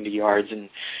 370 yards. And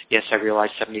yes, I realize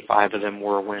 75 of them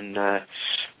were when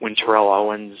Terrell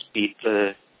Owens beat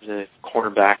the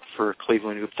cornerback for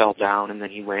Cleveland who fell down, and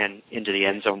then he ran into the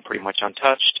end zone pretty much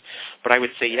untouched. But I would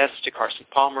say yes to Carson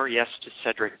Palmer, yes to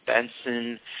Cedric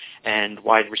Benson, and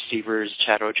wide receivers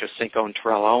Chad Ochocinco and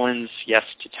Terrell Owens, yes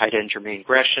to tight end Jermaine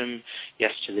Gresham,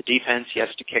 yes to the defense, yes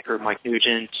to kicker Mike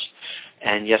Nugent,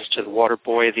 and yes to the water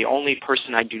boy. The only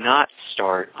person I do not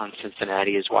start on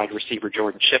Cincinnati is wide receiver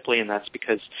Jordan Shipley, and that's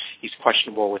because he's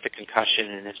questionable with a concussion,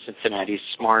 and if Cincinnati's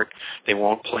smart, they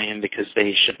won't play him because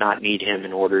they should not need him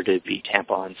in order to beat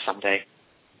Tampa on Sunday.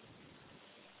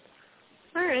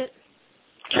 All right.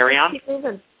 Carry on? Keep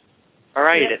moving. All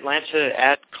right, Yep. Atlanta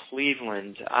at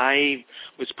Cleveland. I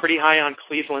was pretty high on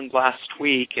Cleveland last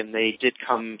week, and they did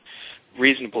come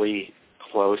reasonably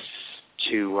close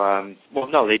to, well,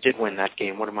 no, they did win that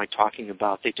game. What am I talking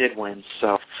about? They did win,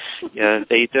 so yeah,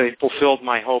 they fulfilled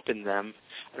my hope in them.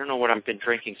 I don't know what I've been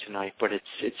drinking tonight, but it's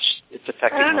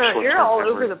affecting I don't my know. short-term You're all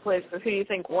memory. over the place with who you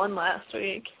think won last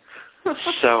week.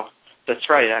 So that's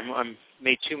right. I'm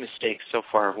made 2 mistakes so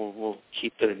far. We'll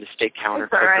keep the mistake counter.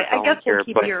 It's all right. I guess we'll here,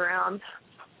 keep but you around.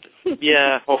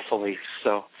 yeah, hopefully.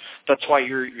 So that's why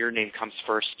your name comes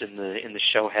first in the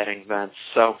show heading then.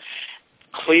 So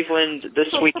Cleveland this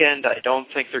weekend, I don't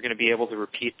think they're going to be able to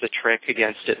repeat the trick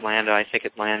against Atlanta. I think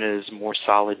Atlanta is a more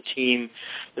solid team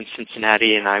than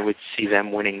Cincinnati, and I would see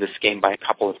them winning this game by a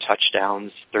couple of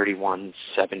touchdowns,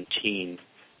 31-17.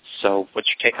 So what's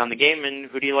your take on the game, and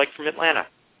who do you like from Atlanta?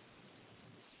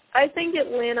 I think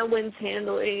Atlanta wins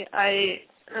handily.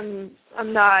 I'm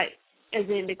not as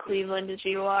into Cleveland as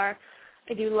you are.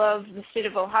 I do love the state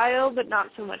of Ohio, but not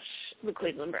so much the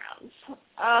Cleveland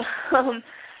Browns.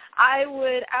 I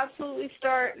would absolutely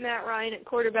start Matt Ryan at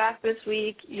quarterback this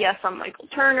week. Yes, I'm Michael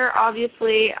Turner,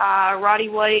 obviously. Roddy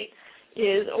White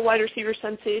is a wide receiver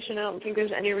sensation. I don't think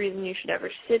there's any reason you should ever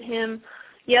sit him.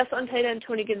 Yes, on tight end,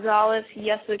 Tony Gonzalez.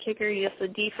 Yes, the kicker. Yes, the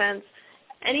defense.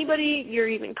 Anybody you're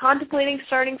even contemplating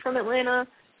starting from Atlanta,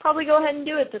 probably go ahead and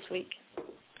do it this week.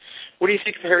 What do you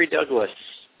think of Harry Douglas,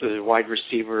 the wide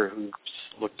receiver who's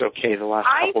looked okay the last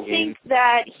couple games? I think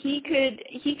that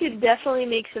he could definitely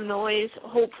make some noise,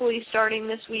 hopefully starting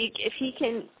this week. If he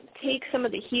can take some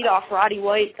of the heat off Roddy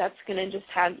White, that's going to just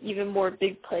have even more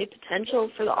big play potential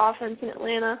for the offense in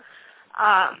Atlanta.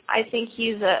 I think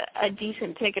he's a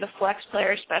decent pick at a flex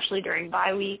player, especially during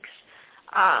bye weeks.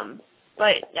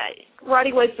 But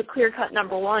Roddy White's the clear-cut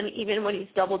number one. Even when he's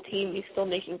double-teamed, he's still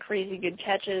making crazy good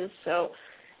catches. So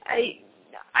I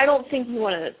don't think you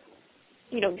want to,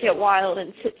 get wild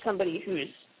and sit somebody who's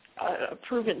a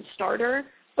proven starter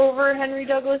over Henry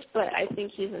Douglas, but I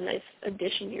think he's a nice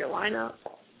addition to your lineup.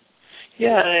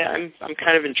 Yeah, I'm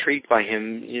kind of intrigued by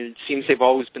him. It seems they've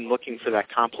always been looking for that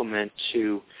complement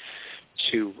to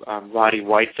Roddy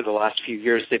White for the last few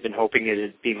years. They've been hoping it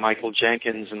would be Michael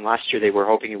Jenkins, and last year they were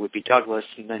hoping it would be Douglas,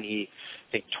 and then he,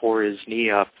 I think, tore his knee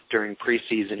up during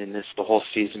preseason and missed the whole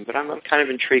season. But I'm kind of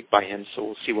intrigued by him, so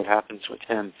we'll see what happens with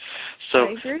him.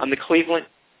 So on the Cleveland...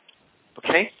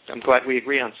 Okay, I'm glad we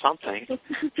agree on something.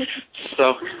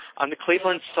 So on the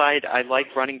Cleveland side, I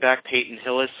like running back Peyton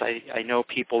Hillis. I know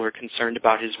people are concerned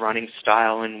about his running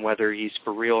style and whether he's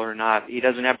for real or not. He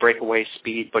doesn't have breakaway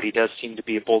speed, but he does seem to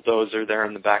be a bulldozer there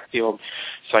in the backfield.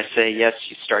 So I say, yes,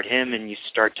 you start him, and you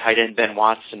start tight end Ben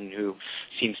Watson, who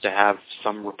seems to have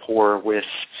some rapport with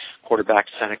quarterback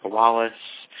Seneca Wallace.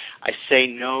 I say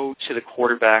no to the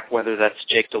quarterback, whether that's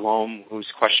Jake Delhomme, who's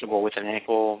questionable with an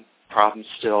ankle problem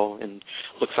still and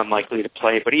looks unlikely to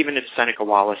play. But even if Seneca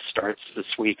Wallace starts this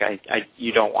week,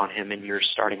 you don't want him in your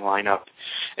starting lineup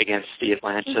against the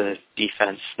Atlanta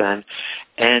defense then.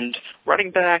 And running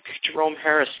back Jerome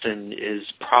Harrison is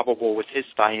probable with his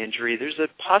thigh injury. There's a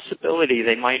possibility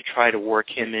they might try to work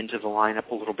him into the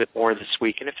lineup a little bit more this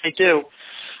week. And if they do,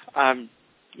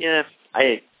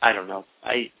 I don't know.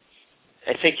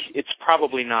 I think it's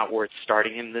probably not worth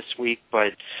starting him this week,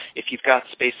 but if you've got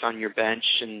space on your bench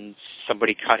and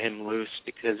somebody cut him loose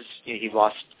because he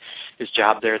lost his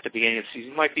job there at the beginning of the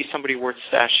season, it might be somebody worth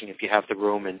stashing if you have the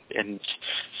room and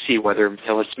see whether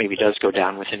Hillis maybe does go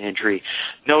down with an injury.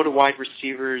 No to wide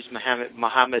receivers,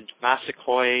 Mohamed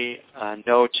Massaquoi,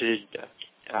 no to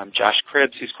Josh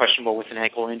Cribbs, who's questionable with an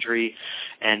ankle injury,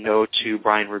 and no to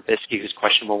Brian Rubisky, who's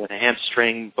questionable with a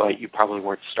hamstring, but you probably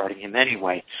weren't starting him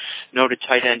anyway. No to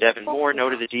tight end Evan Moore, no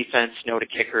to the defense, no to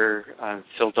kicker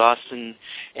Phil Dawson,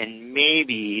 and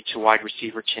maybe to wide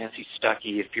receiver Chancey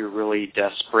Stuckey if you're really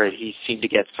desperate. He seemed to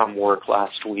get some work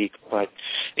last week, but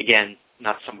again,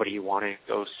 not somebody you want to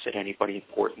go sit anybody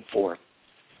important for.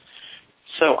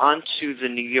 So on to the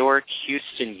New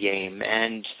York-Houston game,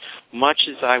 and much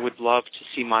as I would love to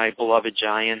see my beloved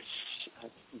Giants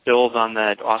build on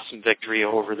that awesome victory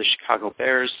over the Chicago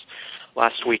Bears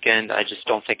last weekend, I just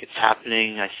don't think it's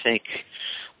happening. I think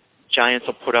Giants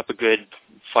will put up a good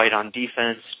fight on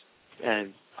defense,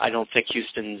 and I don't think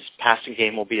Houston's passing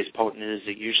game will be as potent as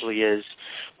it usually is,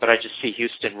 but I just see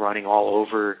Houston running all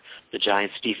over the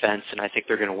Giants' defense, and I think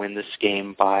they're going to win this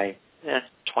game by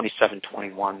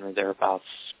 27-21 or thereabouts.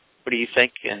 What do you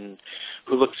think, and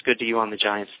who looks good to you on the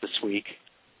Giants this week?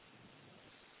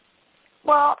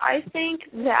 Well, I think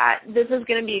that this is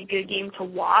going to be a good game to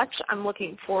watch. I'm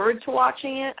looking forward to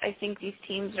watching it. I think these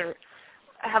teams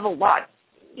have a lot,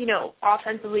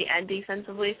 offensively and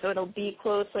defensively, so it'll be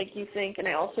close like you think, and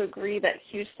I also agree that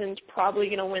Houston's probably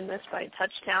going to win this by a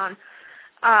touchdown.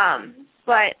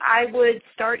 But I would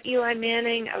start Eli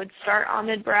Manning. I would start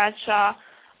Ahmed Bradshaw.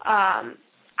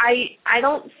 I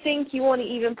don't think you want to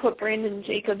even put Brandon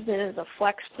Jacobs in as a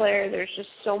flex player. There's just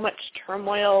so much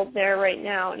turmoil there right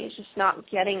now, and he's just not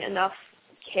getting enough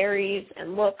carries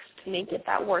and looks to make it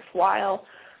that worthwhile.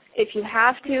 If you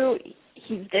have to,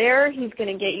 he's there. He's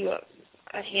going to get you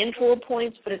a handful of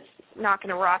points, but it's not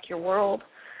going to rock your world.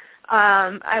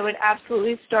 I would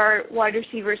absolutely start wide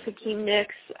receiver Hakeem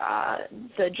Nicks,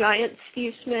 the Giants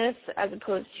Steve Smith, as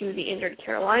opposed to the injured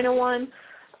Carolina one.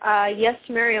 Yes,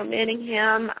 Mario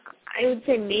Manningham. I would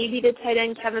say maybe to tight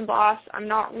end Kevin Boss. I'm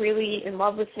not really in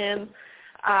love with him.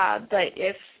 But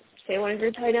if, say, one of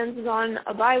your tight ends is on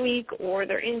a bye week or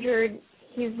they're injured,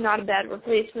 he's not a bad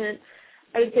replacement.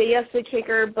 I would say yes to the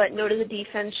kicker, but no to the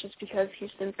defense just because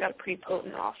Houston's got a pretty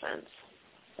potent offense.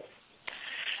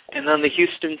 And on the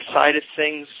Houston side of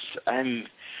things,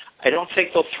 I don't think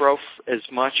they'll throw as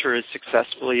much or as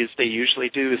successfully as they usually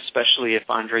do, especially if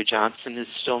Andre Johnson is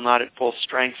still not at full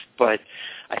strength. But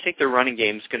I think their running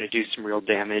game is going to do some real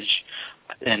damage,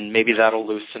 and maybe that'll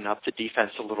loosen up the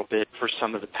defense a little bit for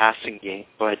some of the passing game.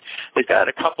 But they've got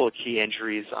a couple of key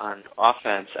injuries on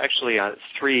offense. Actually,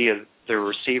 three of their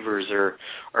receivers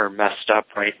are messed up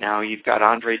right now. You've got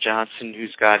Andre Johnson,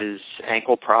 who's got his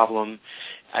ankle problem.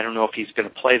 I don't know if he's going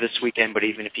to play this weekend, but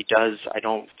even if he does, I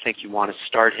don't think you want to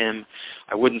start him.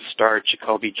 I wouldn't start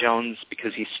Jacoby Jones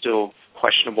because he's still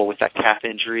questionable with that calf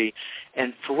injury.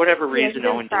 And for whatever reason,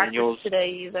 Owen Daniels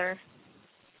today either.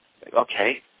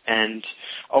 Okay, and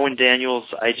Owen Daniels,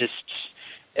 I just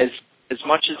as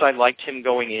much as I liked him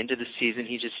going into the season,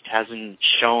 he just hasn't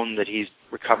shown that he's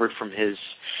recovered from his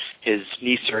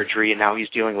knee surgery, and now he's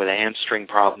dealing with a hamstring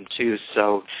problem too.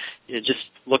 So just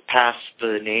look past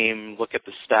the name, look at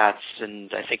the stats,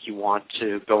 and I think you want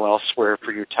to go elsewhere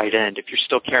for your tight end. If you're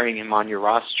still carrying him on your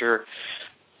roster,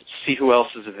 see who else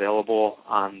is available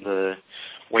on the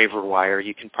waiver wire.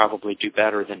 You can probably do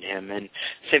better than him. And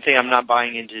same thing, I'm not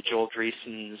buying into Joel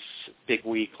Dreesen's big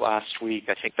week last week.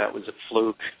 I think that was a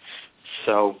fluke.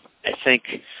 So I think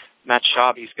Matt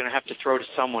Schaub, he's going to have to throw to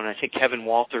someone. I think Kevin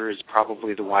Walter is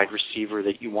probably the wide receiver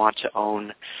that you want to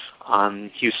own on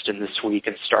Houston this week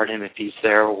and start him if he's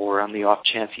there, or on the off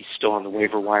chance he's still on the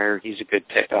waiver wire, he's a good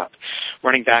pickup.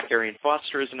 Running back Arian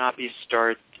Foster is an obvious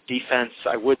start. Defense,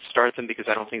 I would start them because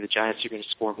I don't think the Giants are going to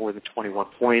score more than 21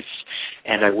 points,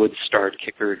 and I would start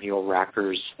kicker Neil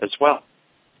Rackers as well.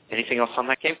 Anything else on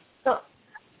that game? All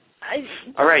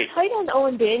right. Tight end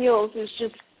Owen Daniels is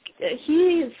just,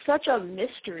 he is such a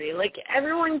mystery. Like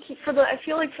everyone, I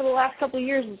feel like for the last couple of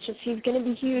years, it's just he's going to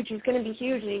be huge, and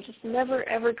he just never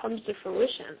ever comes to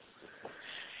fruition.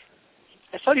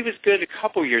 I thought he was good a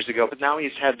couple years ago, but now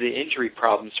he's had the injury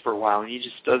problems for a while, and he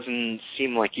just doesn't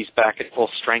seem like he's back at full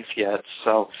strength yet.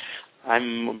 So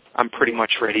I'm pretty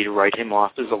much ready to write him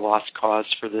off as a lost cause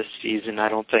for this season. I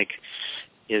don't think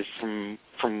is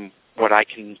from what I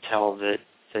can tell that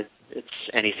it's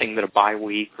anything that a bye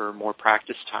week or more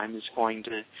practice time is going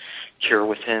to cure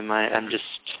with him. I'm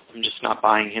just not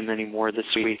buying him anymore this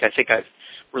week. I think I've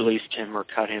released him or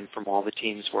cut him from all the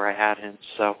teams where I had him.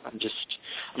 So I'm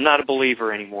not a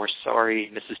believer anymore.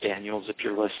 Sorry, Mrs. Daniels, if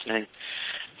you're listening.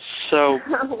 So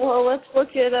well, let's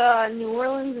look at New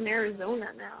Orleans and Arizona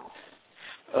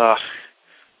now.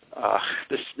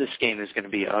 This game is going to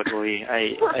be ugly.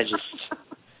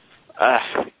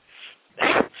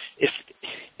 If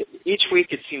each week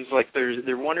it seems like there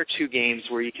are one or two games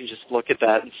where you can just look at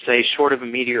that and say, short of a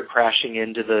meteor crashing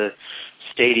into the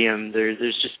stadium, there's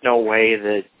just no way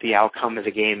that the outcome of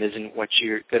the game isn't what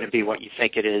you're going to be what you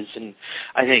think it is. And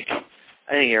I think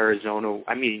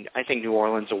New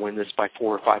Orleans will win this by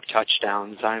 4 or 5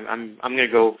 touchdowns. I'm going to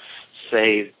go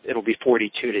say it'll be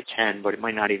 42-10, but it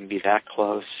might not even be that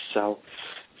close. So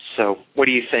what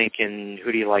do you think, and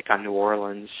who do you like on New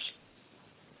Orleans?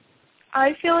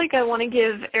 I feel like I want to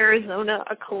give Arizona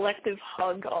a collective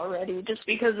hug already, just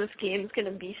because this game's going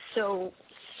to be so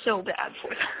bad for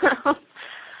them.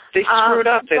 They screwed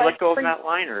up. They let go of Matt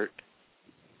Leinart.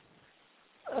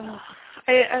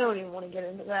 I don't even want to get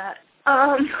into that.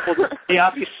 Well, they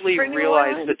obviously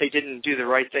realized that they didn't do the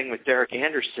right thing with Derek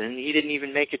Anderson. He didn't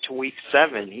even make it to week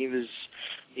 7.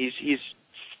 He's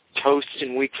toast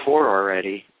in week 4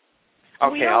 already.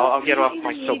 Okay, I'll get off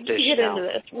my soap dish now. Into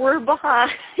this. We're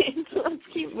behind. Let's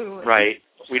keep moving. Right.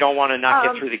 We don't want to not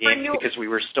get through the game because we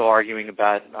were still arguing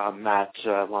about Matt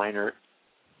Leinart.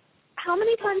 How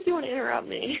many times do you want to interrupt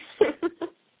me?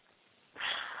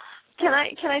 Can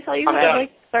I tell you who I'd like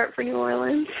to start for New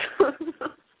Orleans?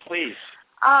 Please.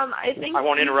 I think I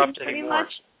won't interrupt anymore.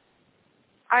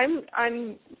 I'm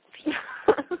I'm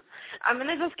going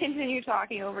to just continue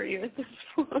talking over you at this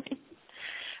point.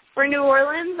 For New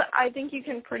Orleans, I think you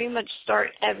can pretty much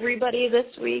start everybody this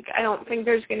week. I don't think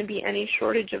there's going to be any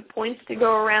shortage of points to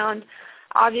go around.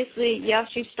 Obviously, yes,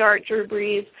 you start Drew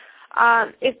Brees.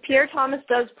 If Pierre Thomas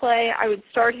does play, I would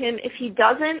start him. If he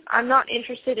doesn't, I'm not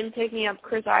interested in picking up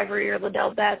Chris Ivory or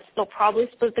Liddell Betts. They'll probably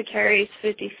split the carries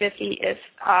 50-50 if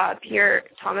Pierre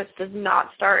Thomas does not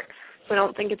start, so I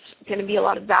don't think it's going to be a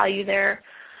lot of value there.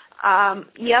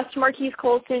 Yes, Marquise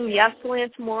Colston. Yes,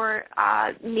 Lance Moore.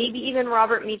 Maybe even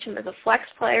Robert Meacham as a flex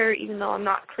player, even though I'm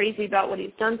not crazy about what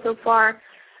he's done so far.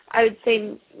 I would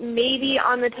say maybe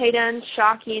on the tight end,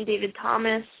 Shockey and David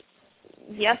Thomas.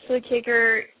 Yes, the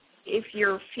kicker. If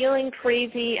you're feeling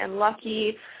crazy and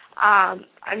lucky, I'm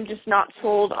just not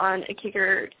sold on a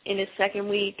kicker in his second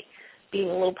week being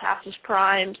a little past his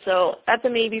prime. So that's a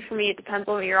maybe for me. It depends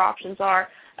on what your options are.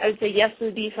 I would say yes to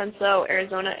the defense, though.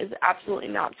 Arizona is absolutely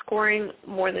not scoring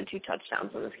more than 2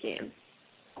 touchdowns in this game.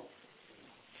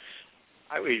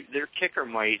 Their kicker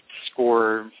might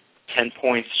score 10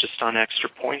 points just on extra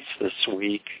points this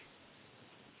week.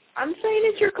 I'm saying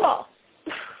it's your call.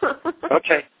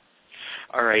 Okay.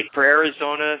 All right. For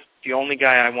Arizona, the only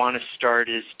guy I want to start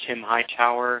is Tim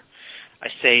Hightower. I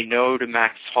say no to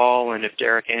Max Hall, and if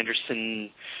Derek Anderson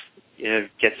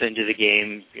gets into the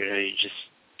game, you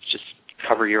just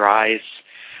cover your eyes.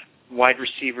 Wide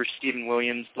receiver Stephen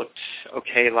Williams looked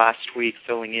okay last week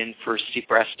filling in for Steve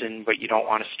Preston, but you don't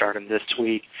want to start him this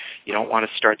week. You don't want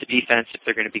to start the defense if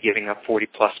they're going to be giving up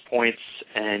 40-plus points,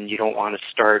 and you don't want to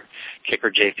start kicker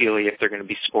Jay Feely if they're going to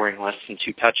be scoring less than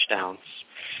 2 touchdowns.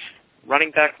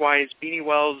 Running back-wise, Beanie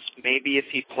Wells, maybe if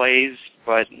he plays,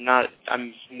 but not.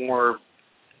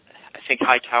 I think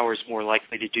Hightower is more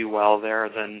likely to do well there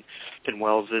than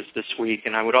Wells is this week.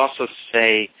 And I would also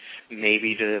say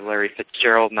maybe to Larry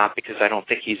Fitzgerald, not because I don't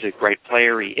think he's a great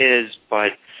player. He is,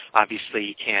 but obviously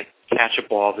you can't catch a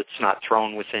ball that's not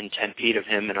thrown within 10 feet of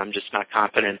him, and I'm just not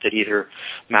confident that either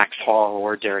Max Hall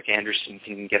or Derek Anderson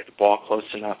can get the ball close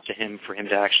enough to him for him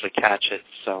to actually catch it.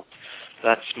 So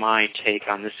that's my take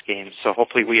on this game. So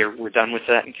hopefully we're done with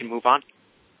that and can move on.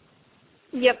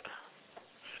 Yep.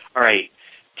 All right.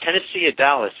 Tennessee at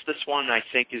Dallas. This one I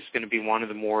think is going to be one of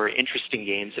the more interesting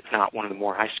games, if not one of the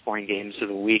more high-scoring games of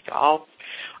the week. I'll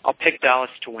pick Dallas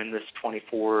to win this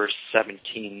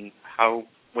 24-17.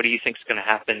 What do you think is going to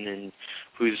happen, and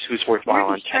who's worthwhile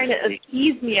on Tennessee? You're trying to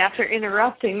appease me after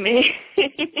interrupting me.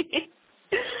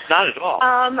 Not at all.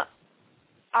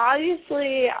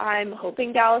 Obviously, I'm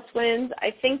hoping Dallas wins.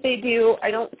 I think they do. I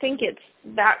don't think it's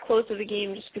that close of a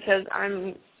game just because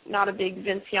I'm not a big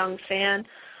Vince Young fan.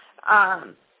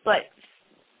 But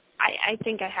I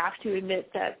think I have to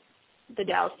admit that the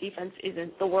Dallas defense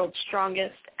isn't the world's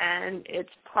strongest, and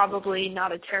it's probably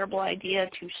not a terrible idea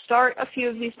to start a few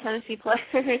of these Tennessee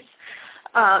players.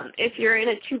 If you're in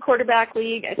a 2-quarterback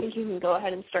league, I think you can go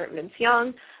ahead and start Vince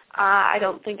Young. I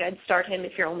don't think I'd start him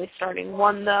if you're only starting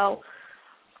one, though.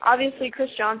 Obviously, Chris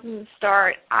Johnson's the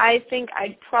start. I think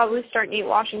I'd probably start Nate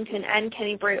Washington and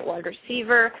Kenny Britt at wide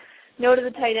receiver. No to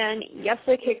the tight end, yes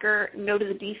to the kicker, no to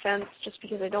the defense, just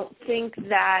because I don't think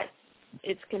that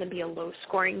it's going to be a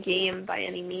low-scoring game by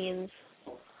any means.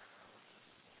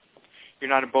 You're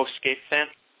not a Bo Scaife fan?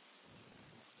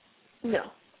 No.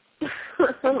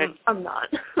 I'm not.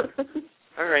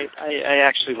 All right. I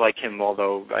actually like him,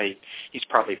 although he's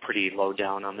probably pretty low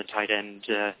down on the tight end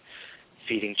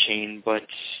feeding chain. But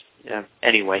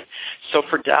anyway, so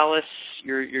for Dallas,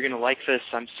 you're going to like this.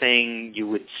 I'm saying you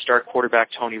would start quarterback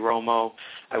Tony Romo.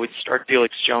 I would start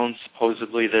Felix Jones.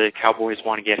 Supposedly the Cowboys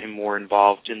want to get him more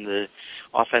involved in the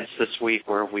offense this week,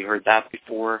 where we heard that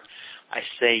before. I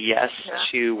say yes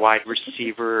to wide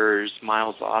receivers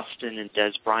Miles Austin and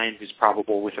Des Bryant, who's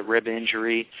probable with a rib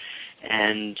injury.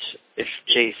 And if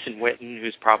Jason Witten,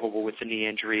 who's probable with a knee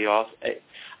injury,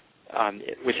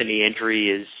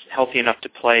 is healthy enough to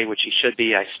play, which he should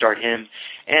be, I start him.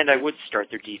 And I would start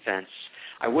their defense.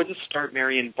 I wouldn't start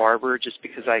Marion Barber just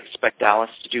because I expect Dallas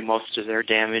to do most of their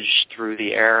damage through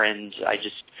the air, and I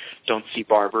just don't see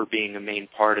Barber being a main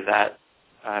part of that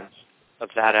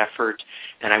effort.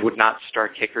 And I would not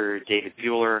start kicker David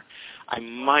Buehler. I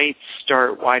might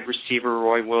start wide receiver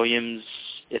Roy Williams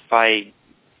if I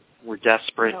were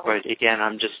desperate, but again,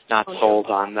 I'm just not sold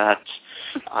on that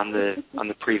on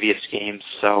the previous games,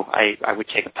 so I would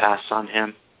take a pass on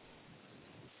him.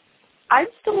 I'd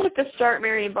still look to start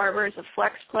Marion Barber as a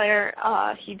flex player.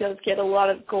 He does get a lot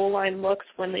of goal line looks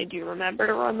when they do remember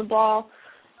to run the ball.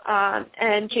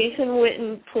 And Jason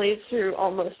Witten plays through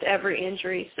almost every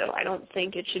injury, so I don't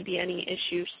think it should be any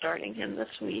issue starting him this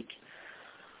week.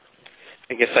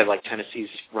 I guess I like Tennessee's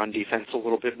run defense a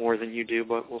little bit more than you do,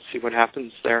 but we'll see what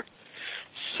happens there.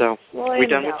 So, are we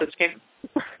done with this game?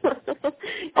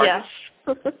 Yes.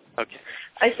 Okay.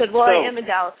 I said, I am a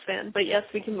Dallas fan, but yes,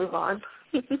 we can move on.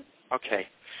 Okay.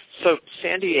 So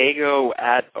San Diego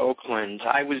at Oakland.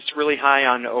 I was really high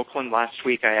on Oakland last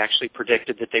week. I actually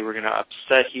predicted that they were going to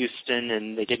upset Houston,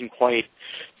 and they didn't quite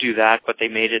do that, but they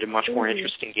made it a much more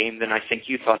interesting game than I think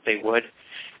you thought they would.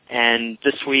 And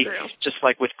this week, just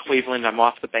like with Cleveland, I'm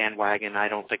off the bandwagon. I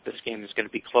don't think this game is going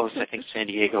to be close. I think San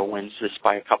Diego wins this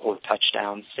by a couple of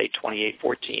touchdowns, say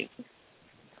 28-14.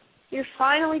 You're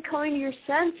finally coming to your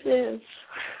senses.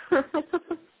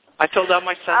 I filled out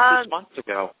my census months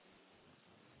ago.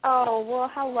 Oh, well,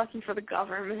 how lucky for the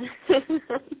government.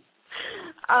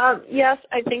 Yes,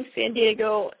 I think San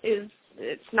Diego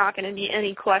it's not going to be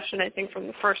any question. I think from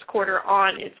the first quarter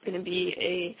on, it's going to be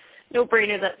a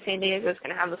no-brainer that San Diego is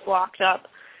going to have this locked up.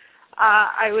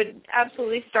 I would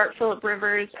absolutely start Phillip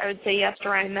Rivers. I would say yes to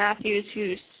Ryan Matthews,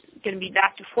 who's going to be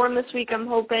back to form this week, I'm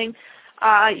hoping.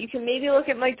 You can maybe look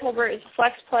at Mike Tolbert as a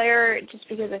flex player just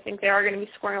because I think they are going to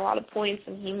be scoring a lot of points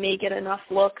and he may get enough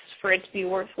looks for it to be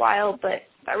worthwhile, but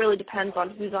that really depends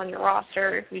on who's on your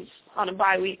roster, who's on a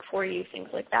bye week for you, things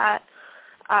like that.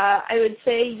 I would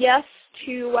say yes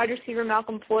to wide receiver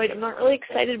Malcolm Floyd. I'm not really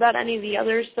excited about any of the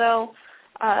others, though.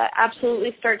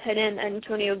 Absolutely start tight end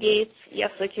Antonio Gates.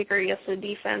 Yes, the kicker. Yes, the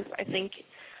defense. I think,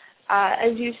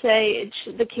 as you say,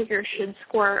 the kicker should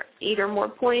score 8 or more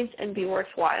points and be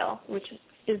worthwhile, which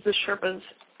is the Sherpa's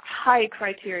high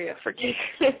criteria for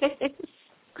kickers.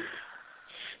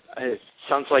 It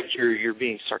sounds like you're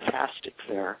being sarcastic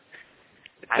there.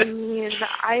 I mean,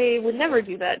 I would never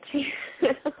do that to you.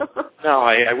 No,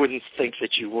 I wouldn't think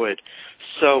that you would.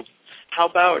 So how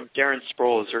about Darren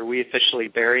Sproles? Are we officially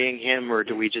burying him, or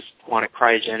do we just want to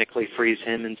cryogenically freeze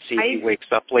him and see if he wakes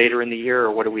up later in the year,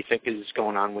 or what do we think is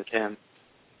going on with him?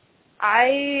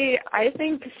 I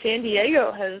think San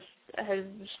Diego has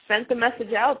sent the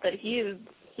message out that he's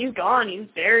gone. He's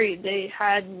buried. They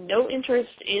had no interest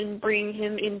in bringing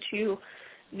him into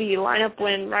the lineup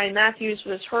when Ryan Matthews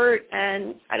was hurt,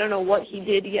 and I don't know what he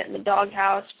did to get in the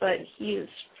doghouse, but he is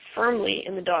firmly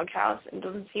in the doghouse and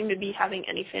doesn't seem to be having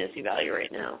any fantasy value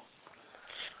right now.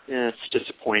 Yeah, it's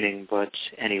disappointing, but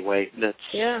anyway, that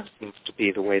seems to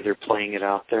be the way they're playing it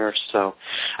out there. So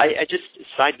I just,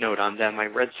 side note on them, I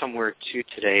read somewhere too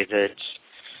today that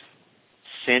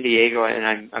San Diego,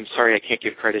 and I'm sorry I can't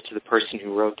give credit to the person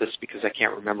who wrote this because I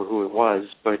can't remember who it was,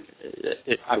 but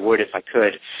I would if I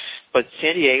could. But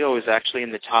San Diego is actually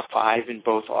in the top 5 in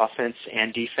both offense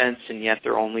and defense, and yet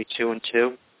they're only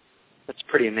 2-2. That's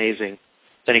pretty amazing.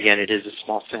 Then again, it is a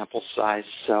small sample size,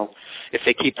 so if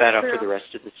they keep that up for the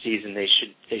rest of the season, they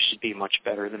should be much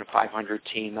better than a 500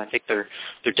 team. I think they're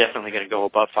definitely going to go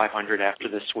above 500 after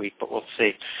this week, but we'll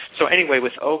see. So anyway,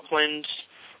 with Oakland,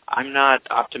 I'm not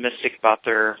optimistic about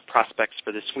their prospects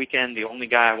for this weekend. The only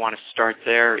guy I want to start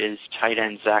there is tight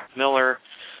end Zach Miller.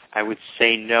 I would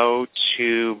say no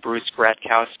to Bruce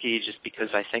Gratkowski just because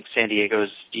I think San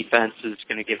Diego's defense is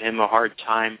going to give him a hard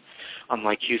time,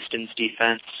 unlike Houston's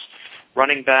defense.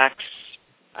 Running backs,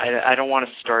 I don't want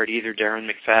to start either Darren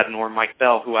McFadden or Mike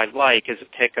Bell, who I like as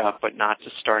a pickup, but not to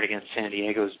start against San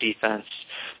Diego's defense.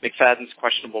 McFadden's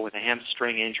questionable with a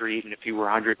hamstring injury. Even if he were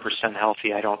 100%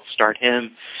 healthy, I don't start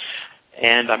him.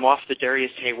 And I'm off the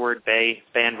Darius Hayward Bay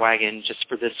bandwagon just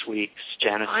for this week.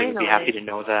 Janice would be happy to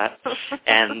know that.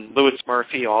 And Louis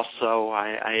Murphy also.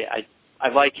 I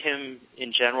like him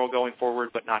in general going forward,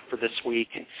 but not for this week.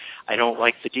 I don't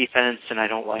like the defense, and I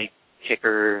don't like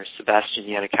kicker Sebastian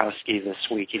Janikowski this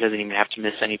week. He doesn't even have to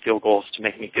miss any field goals to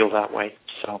make me feel that way.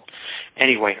 So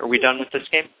anyway, are we done with this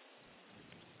game?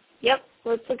 Yep.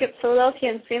 Let's look at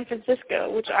Philadelphia and San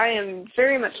Francisco, which I am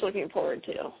very much looking forward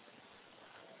to.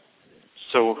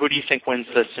 So who do you think wins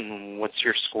this, and what's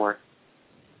your score?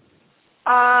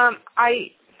 I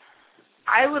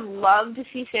would love to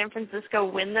see San Francisco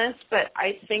win this, but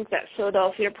I think that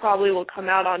Philadelphia probably will come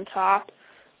out on top.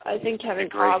 I think Kevin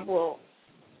Cobb will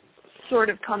sort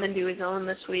of come into his own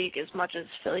this week as much as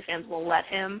Philly fans will let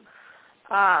him.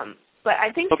 But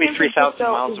I think he'll be 3,000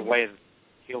 miles away.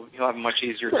 He'll have a much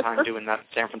easier time doing that in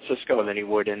San Francisco than he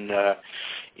would in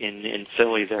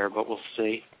Philly there, but we'll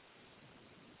see.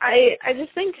 I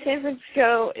just think San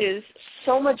Francisco is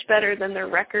so much better than their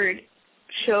record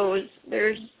shows.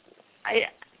 There's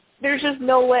just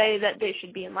no way that they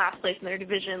should be in last place in their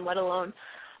division, let alone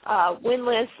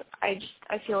winless. I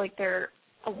feel like they're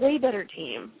a way better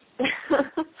team.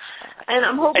 And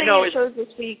I'm hoping it shows this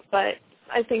week, but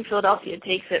I think Philadelphia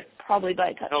takes it probably by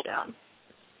a touchdown.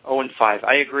 0-5.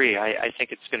 I agree. I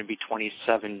think it's going to be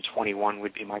 27-21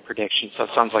 would be my prediction. So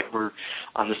it sounds like we're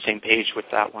on the same page with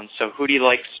that one. So who do you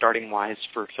like starting-wise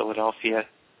for Philadelphia?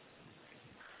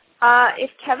 If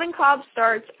Kevin Cobb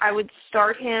starts, I would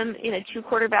start him in a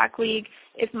 2-quarterback league.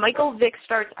 If Michael Vick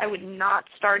starts, I would not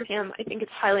start him. I think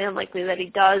it's highly unlikely that he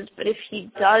does. But if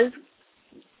he does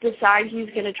decide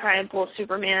he's going to try and pull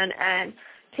Superman and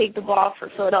take the ball for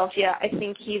Philadelphia, I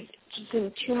think he's just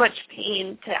in too much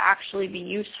pain to actually be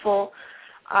useful.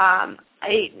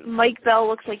 Mike Bell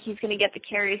looks like he's going to get the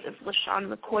carries if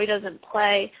LaShawn McCoy doesn't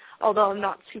play, although I'm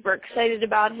not super excited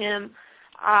about him.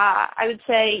 I would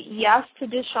say yes to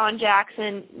Deshaun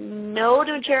Jackson, no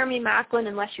to Jeremy Maclin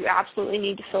unless you absolutely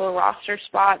need to fill a roster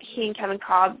spot. He and Kevin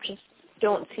Cobb just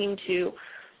don't seem to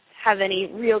have any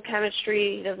real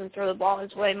chemistry. He doesn't throw the ball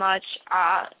his way much.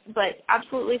 But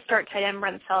absolutely start tight end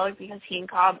Brent Selleck because he and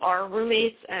Cobb are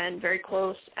roommates and very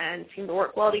close and seem to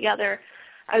work well together.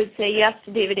 I would say yes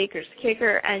to David Akers, the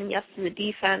kicker, and yes to the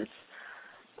defense.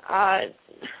 I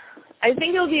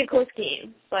think it'll be a close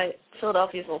game, but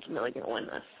Philadelphia is ultimately going to win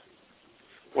this.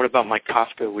 What about Mike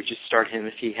Kafka? Would you start him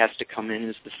if he has to come in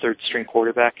as the third-string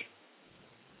quarterback?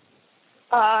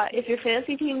 If your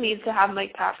fantasy team needs to have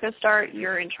Mike Kafka start,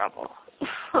 you're in trouble.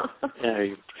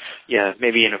 Yeah,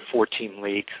 maybe in a 4-team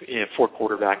league, in a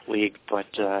 4-quarterback league, but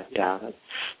that's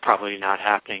probably not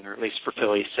happening, or at least for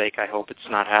Philly's sake, I hope it's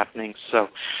not happening. So,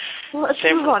 let's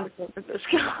move on to San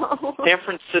Francisco. San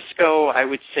Francisco, I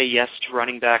would say yes to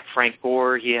running back Frank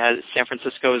Gore. San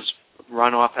Francisco's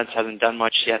run offense hasn't done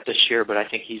much yet this year, but I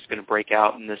think he's going to break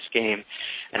out in this game.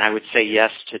 And I would say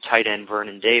yes to tight end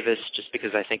Vernon Davis, just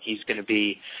because I think he's going to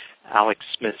be Alex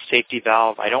Smith's safety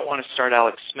valve. I don't want to start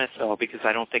Alex Smith, though, because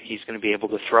I don't think he's going to be able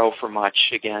to throw for much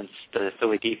against the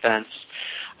Philly defense.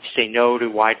 I say no to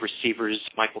wide receivers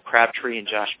Michael Crabtree and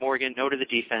Josh Morgan, no to the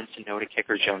defense, and no to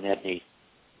kicker Joe Nedney.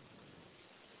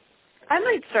 I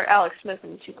might start Alex Smith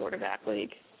in the 2-quarterback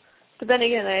league. But then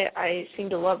again, I seem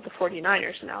to love the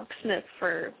 49ers and Alex Smith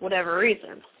for whatever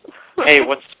reason. Hey,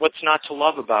 what's not to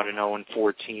love about an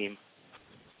 0-4 team?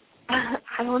 I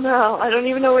don't know. I don't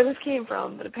even know where this came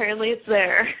from, but apparently it's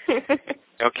there.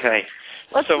 Okay.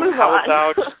 Let's so move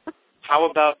on. How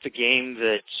about the game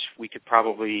that we could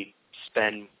probably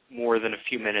spend more than a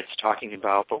few minutes talking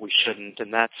about, but we shouldn't,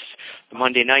 and that's the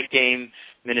Monday night game,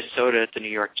 Minnesota at the New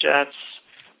York Jets.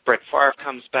 Brett Favre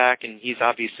comes back, and he's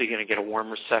obviously going to get a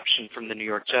warm reception from the New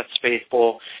York Jets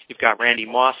faithful. You've got Randy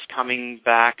Moss coming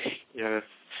back.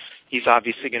 He's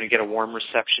obviously going to get a warm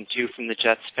reception, too, from the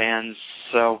Jets fans.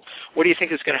 So what do you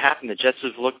think is going to happen? The Jets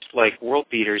have looked like world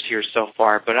beaters here so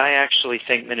far, but I actually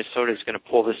think Minnesota is going to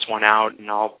pull this one out,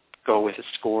 and I'll go with a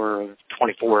score of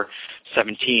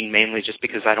 24-17, mainly just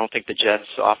because I don't think the Jets'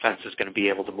 offense is going to be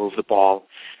able to move the ball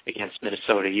against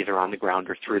Minnesota, either on the ground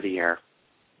or through the air.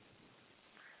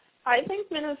 I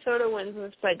think Minnesota wins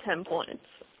this by 10 points.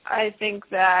 I think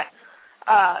that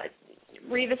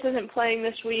Revis isn't playing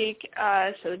this week,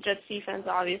 so the Jets defense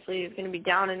obviously is going to be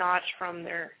down a notch from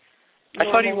their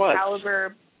normal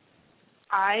caliber.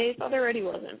 I thought already he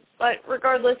wasn't. But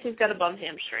regardless, he's got a bum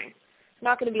hamstring.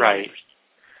 Not going to be right.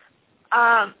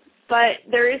 But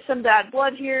there is some bad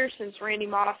blood here since Randy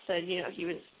Moss said, he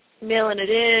was mailing it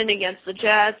in against the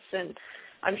Jets, and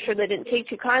I'm sure they didn't take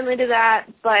too kindly to that.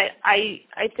 But I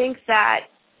think that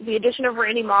the addition of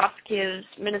Randy Moss gives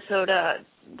Minnesota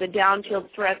the downfield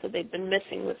threat that they've been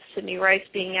missing with Sidney Rice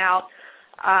being out.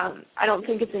 I don't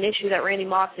think it's an issue that Randy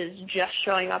Moss is just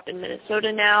showing up in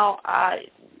Minnesota now.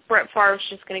 Brett Favre's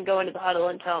just going to go into the huddle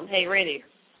and tell him, hey, Randy,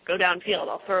 go downfield.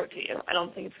 I'll throw it to you. I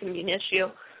don't think it's going to be an issue.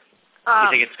 You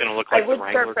think it's going to look like the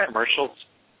Wrangler commercials?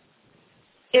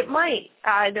 It might.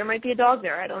 There might be a dog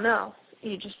there. I don't know.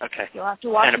 You'll have to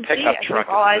watch and a pickup truck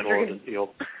in the middle of the field.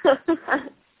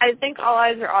 I think all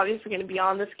eyes are obviously going to be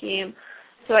on this game.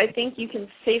 So I think you can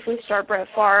safely start Brett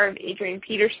Favre, Adrian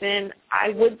Peterson. I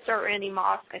would start Randy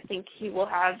Moss. I think he will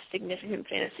have significant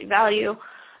fantasy value.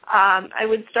 I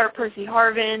would start Percy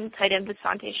Harvin, tight end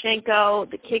Visanthe Shiancoe,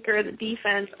 the kicker, the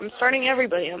defense. I'm starting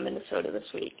everybody on Minnesota this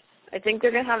week. I think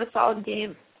they're going to have a solid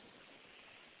game.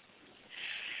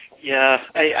 Yeah,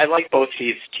 I like both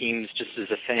these teams just as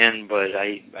a fan, but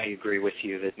I agree with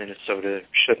you that Minnesota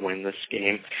should win this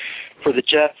game. For the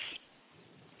Jets,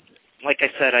 like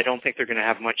I said, I don't think they're going to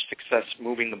have much success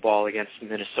moving the ball against the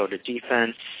Minnesota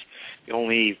defense. The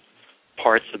only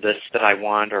parts of this that I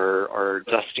want are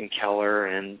Dustin Keller,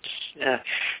 and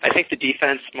I think the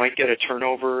defense might get a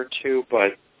turnover or two,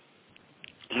 but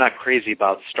I'm not crazy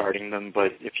about starting them.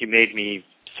 But if you made me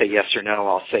say yes or no,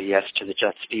 I'll say yes to the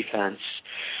Jets defense.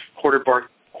 Quarterback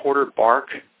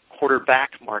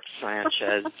Mark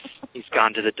Sanchez, he's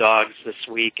gone to the Dogs this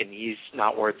week, and he's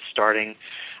not worth starting.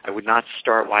 I would not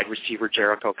start wide receiver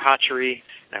Jericho Cotchery,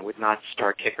 and I would not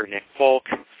start kicker Nick Folk.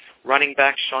 Running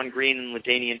back Sean Green and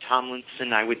LaDainian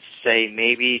Tomlinson, I would say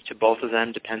maybe to both of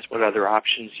them, depends what other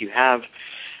options you have.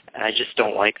 I just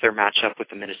don't like their matchup with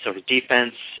the Minnesota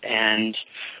defense. And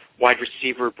wide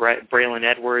receiver Braylon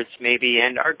Edwards maybe,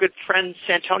 and our good friend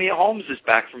Santonio Holmes is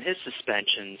back from his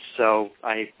suspension, so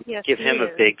I give him a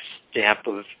big stamp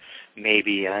of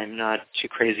maybe. I'm not too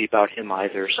crazy about him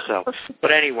either. So,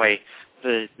 but anyway,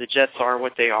 the Jets are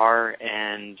what they are,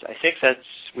 and I think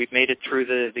we've made it through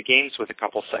the games with a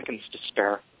couple seconds to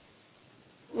spare.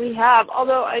 We have,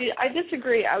 although I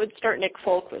disagree. I would start Nick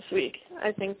Folk this week.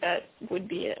 I think that would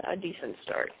be a decent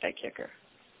start at kicker.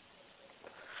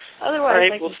 Otherwise,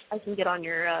 right, I can get on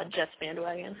your Jets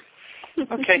bandwagon.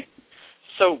 Okay.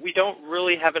 So we don't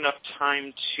really have enough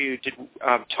time to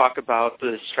talk about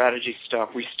the strategy stuff.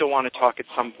 We still want to talk at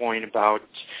some point about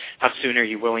how soon are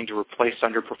you willing to replace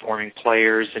underperforming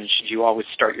players, and should you always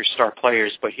start your star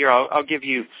players. But here, I'll give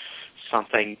you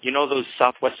something. You know those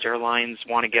Southwest Airlines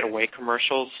want to get away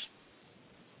commercials?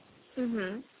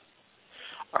 Mm-hmm.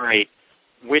 All right.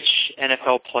 Which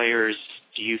NFL players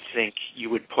do you think you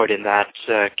would put in that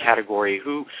category?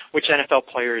 Which NFL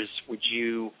players would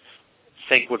you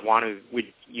think would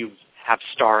you have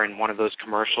star in one of those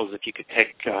commercials if you could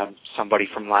pick somebody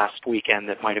from last weekend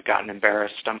that might have gotten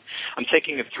embarrassed? I'm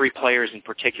thinking of 3 players in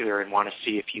particular and want to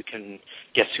see if you can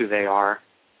guess who they are.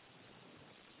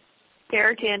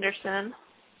 Derek Anderson.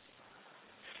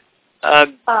 Yeah,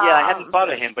 I hadn't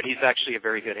thought of him, but he's actually a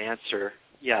very good answer.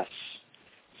 Yes.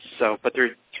 So, but there are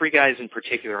 3 guys in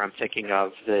particular I'm thinking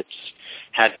of that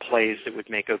had plays that would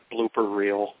make a blooper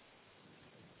reel.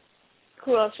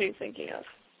 Who else are you thinking of?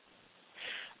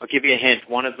 I'll give you a hint.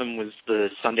 One of them was the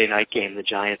Sunday night game, the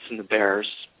Giants and the Bears.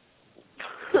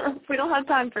 We don't have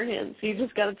time for hints. You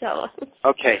just got to tell us.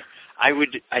 Okay. I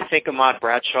think Ahmad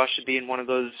Bradshaw should be in one of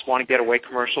those want to get away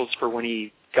commercials for when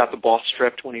he got the ball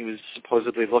stripped when he was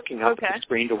supposedly looking up at the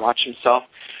screen to watch himself.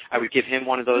 I would give him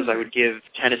one of those. I would give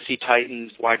Tennessee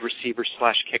Titans wide receiver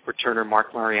 / kick returner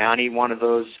Mark Mariani one of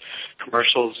those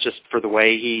commercials just for the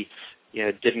way he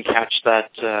didn't catch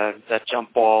that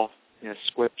jump ball,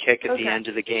 squib kick at the end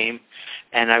of the game.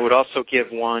 And I would also give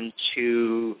one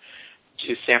to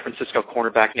San Francisco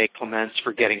cornerback Nate Clements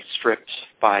for getting stripped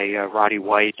by Roddy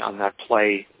White on that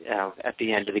play at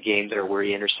the end of the game there where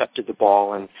he intercepted the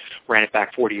ball and ran it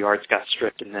back 40 yards, got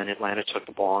stripped, and then Atlanta took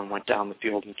the ball and went down the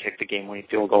field and kicked the game-winning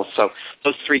field goal. So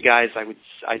those 3 guys,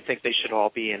 I think they should all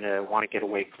be in a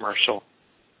want-to-get-away commercial.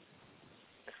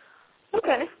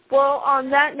 Okay. Well, on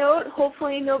that note,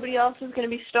 hopefully nobody else is going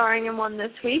to be starring in one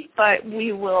this week, but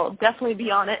we will definitely be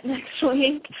on it next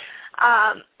week.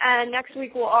 And next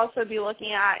week we'll also be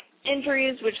looking at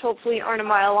injuries, which hopefully aren't a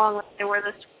mile long like they were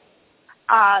this week.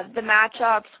 the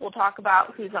matchups. We'll talk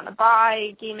about who's on a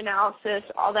bye, game analysis,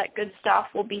 all that good stuff.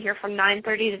 We'll be here from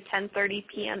 9:30 to 10:30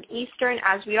 p.m. Eastern,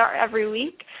 as we are every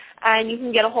week. And you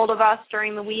can get a hold of us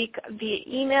during the week via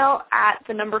email at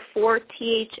the number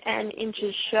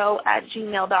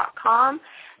 4THNinchessShow@gmail.com,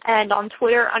 and on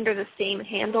Twitter under the same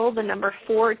handle, the number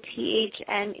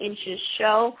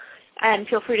 4THNinchessShow. And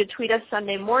feel free to tweet us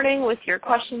Sunday morning with your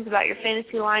questions about your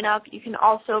fantasy lineup. You can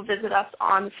also visit us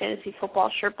on the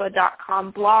fantasyfootballsherpa.com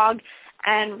blog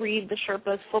and read the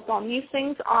Sherpa's football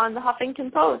musings on the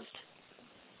Huffington Post.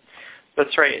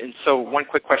 That's right. And so one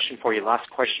quick question for you. Last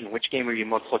question. Which game are you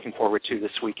most looking forward to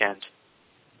this weekend?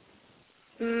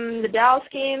 The Dallas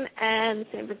game and the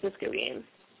San Francisco game.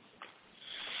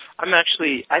 I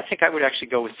think I would actually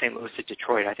go with St. Louis at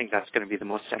Detroit. I think that's going to be the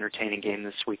most entertaining game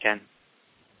this weekend.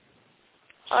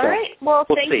 All right. Well,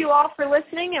 thank you all for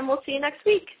listening, and we'll see you next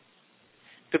week.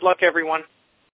 Good luck, everyone.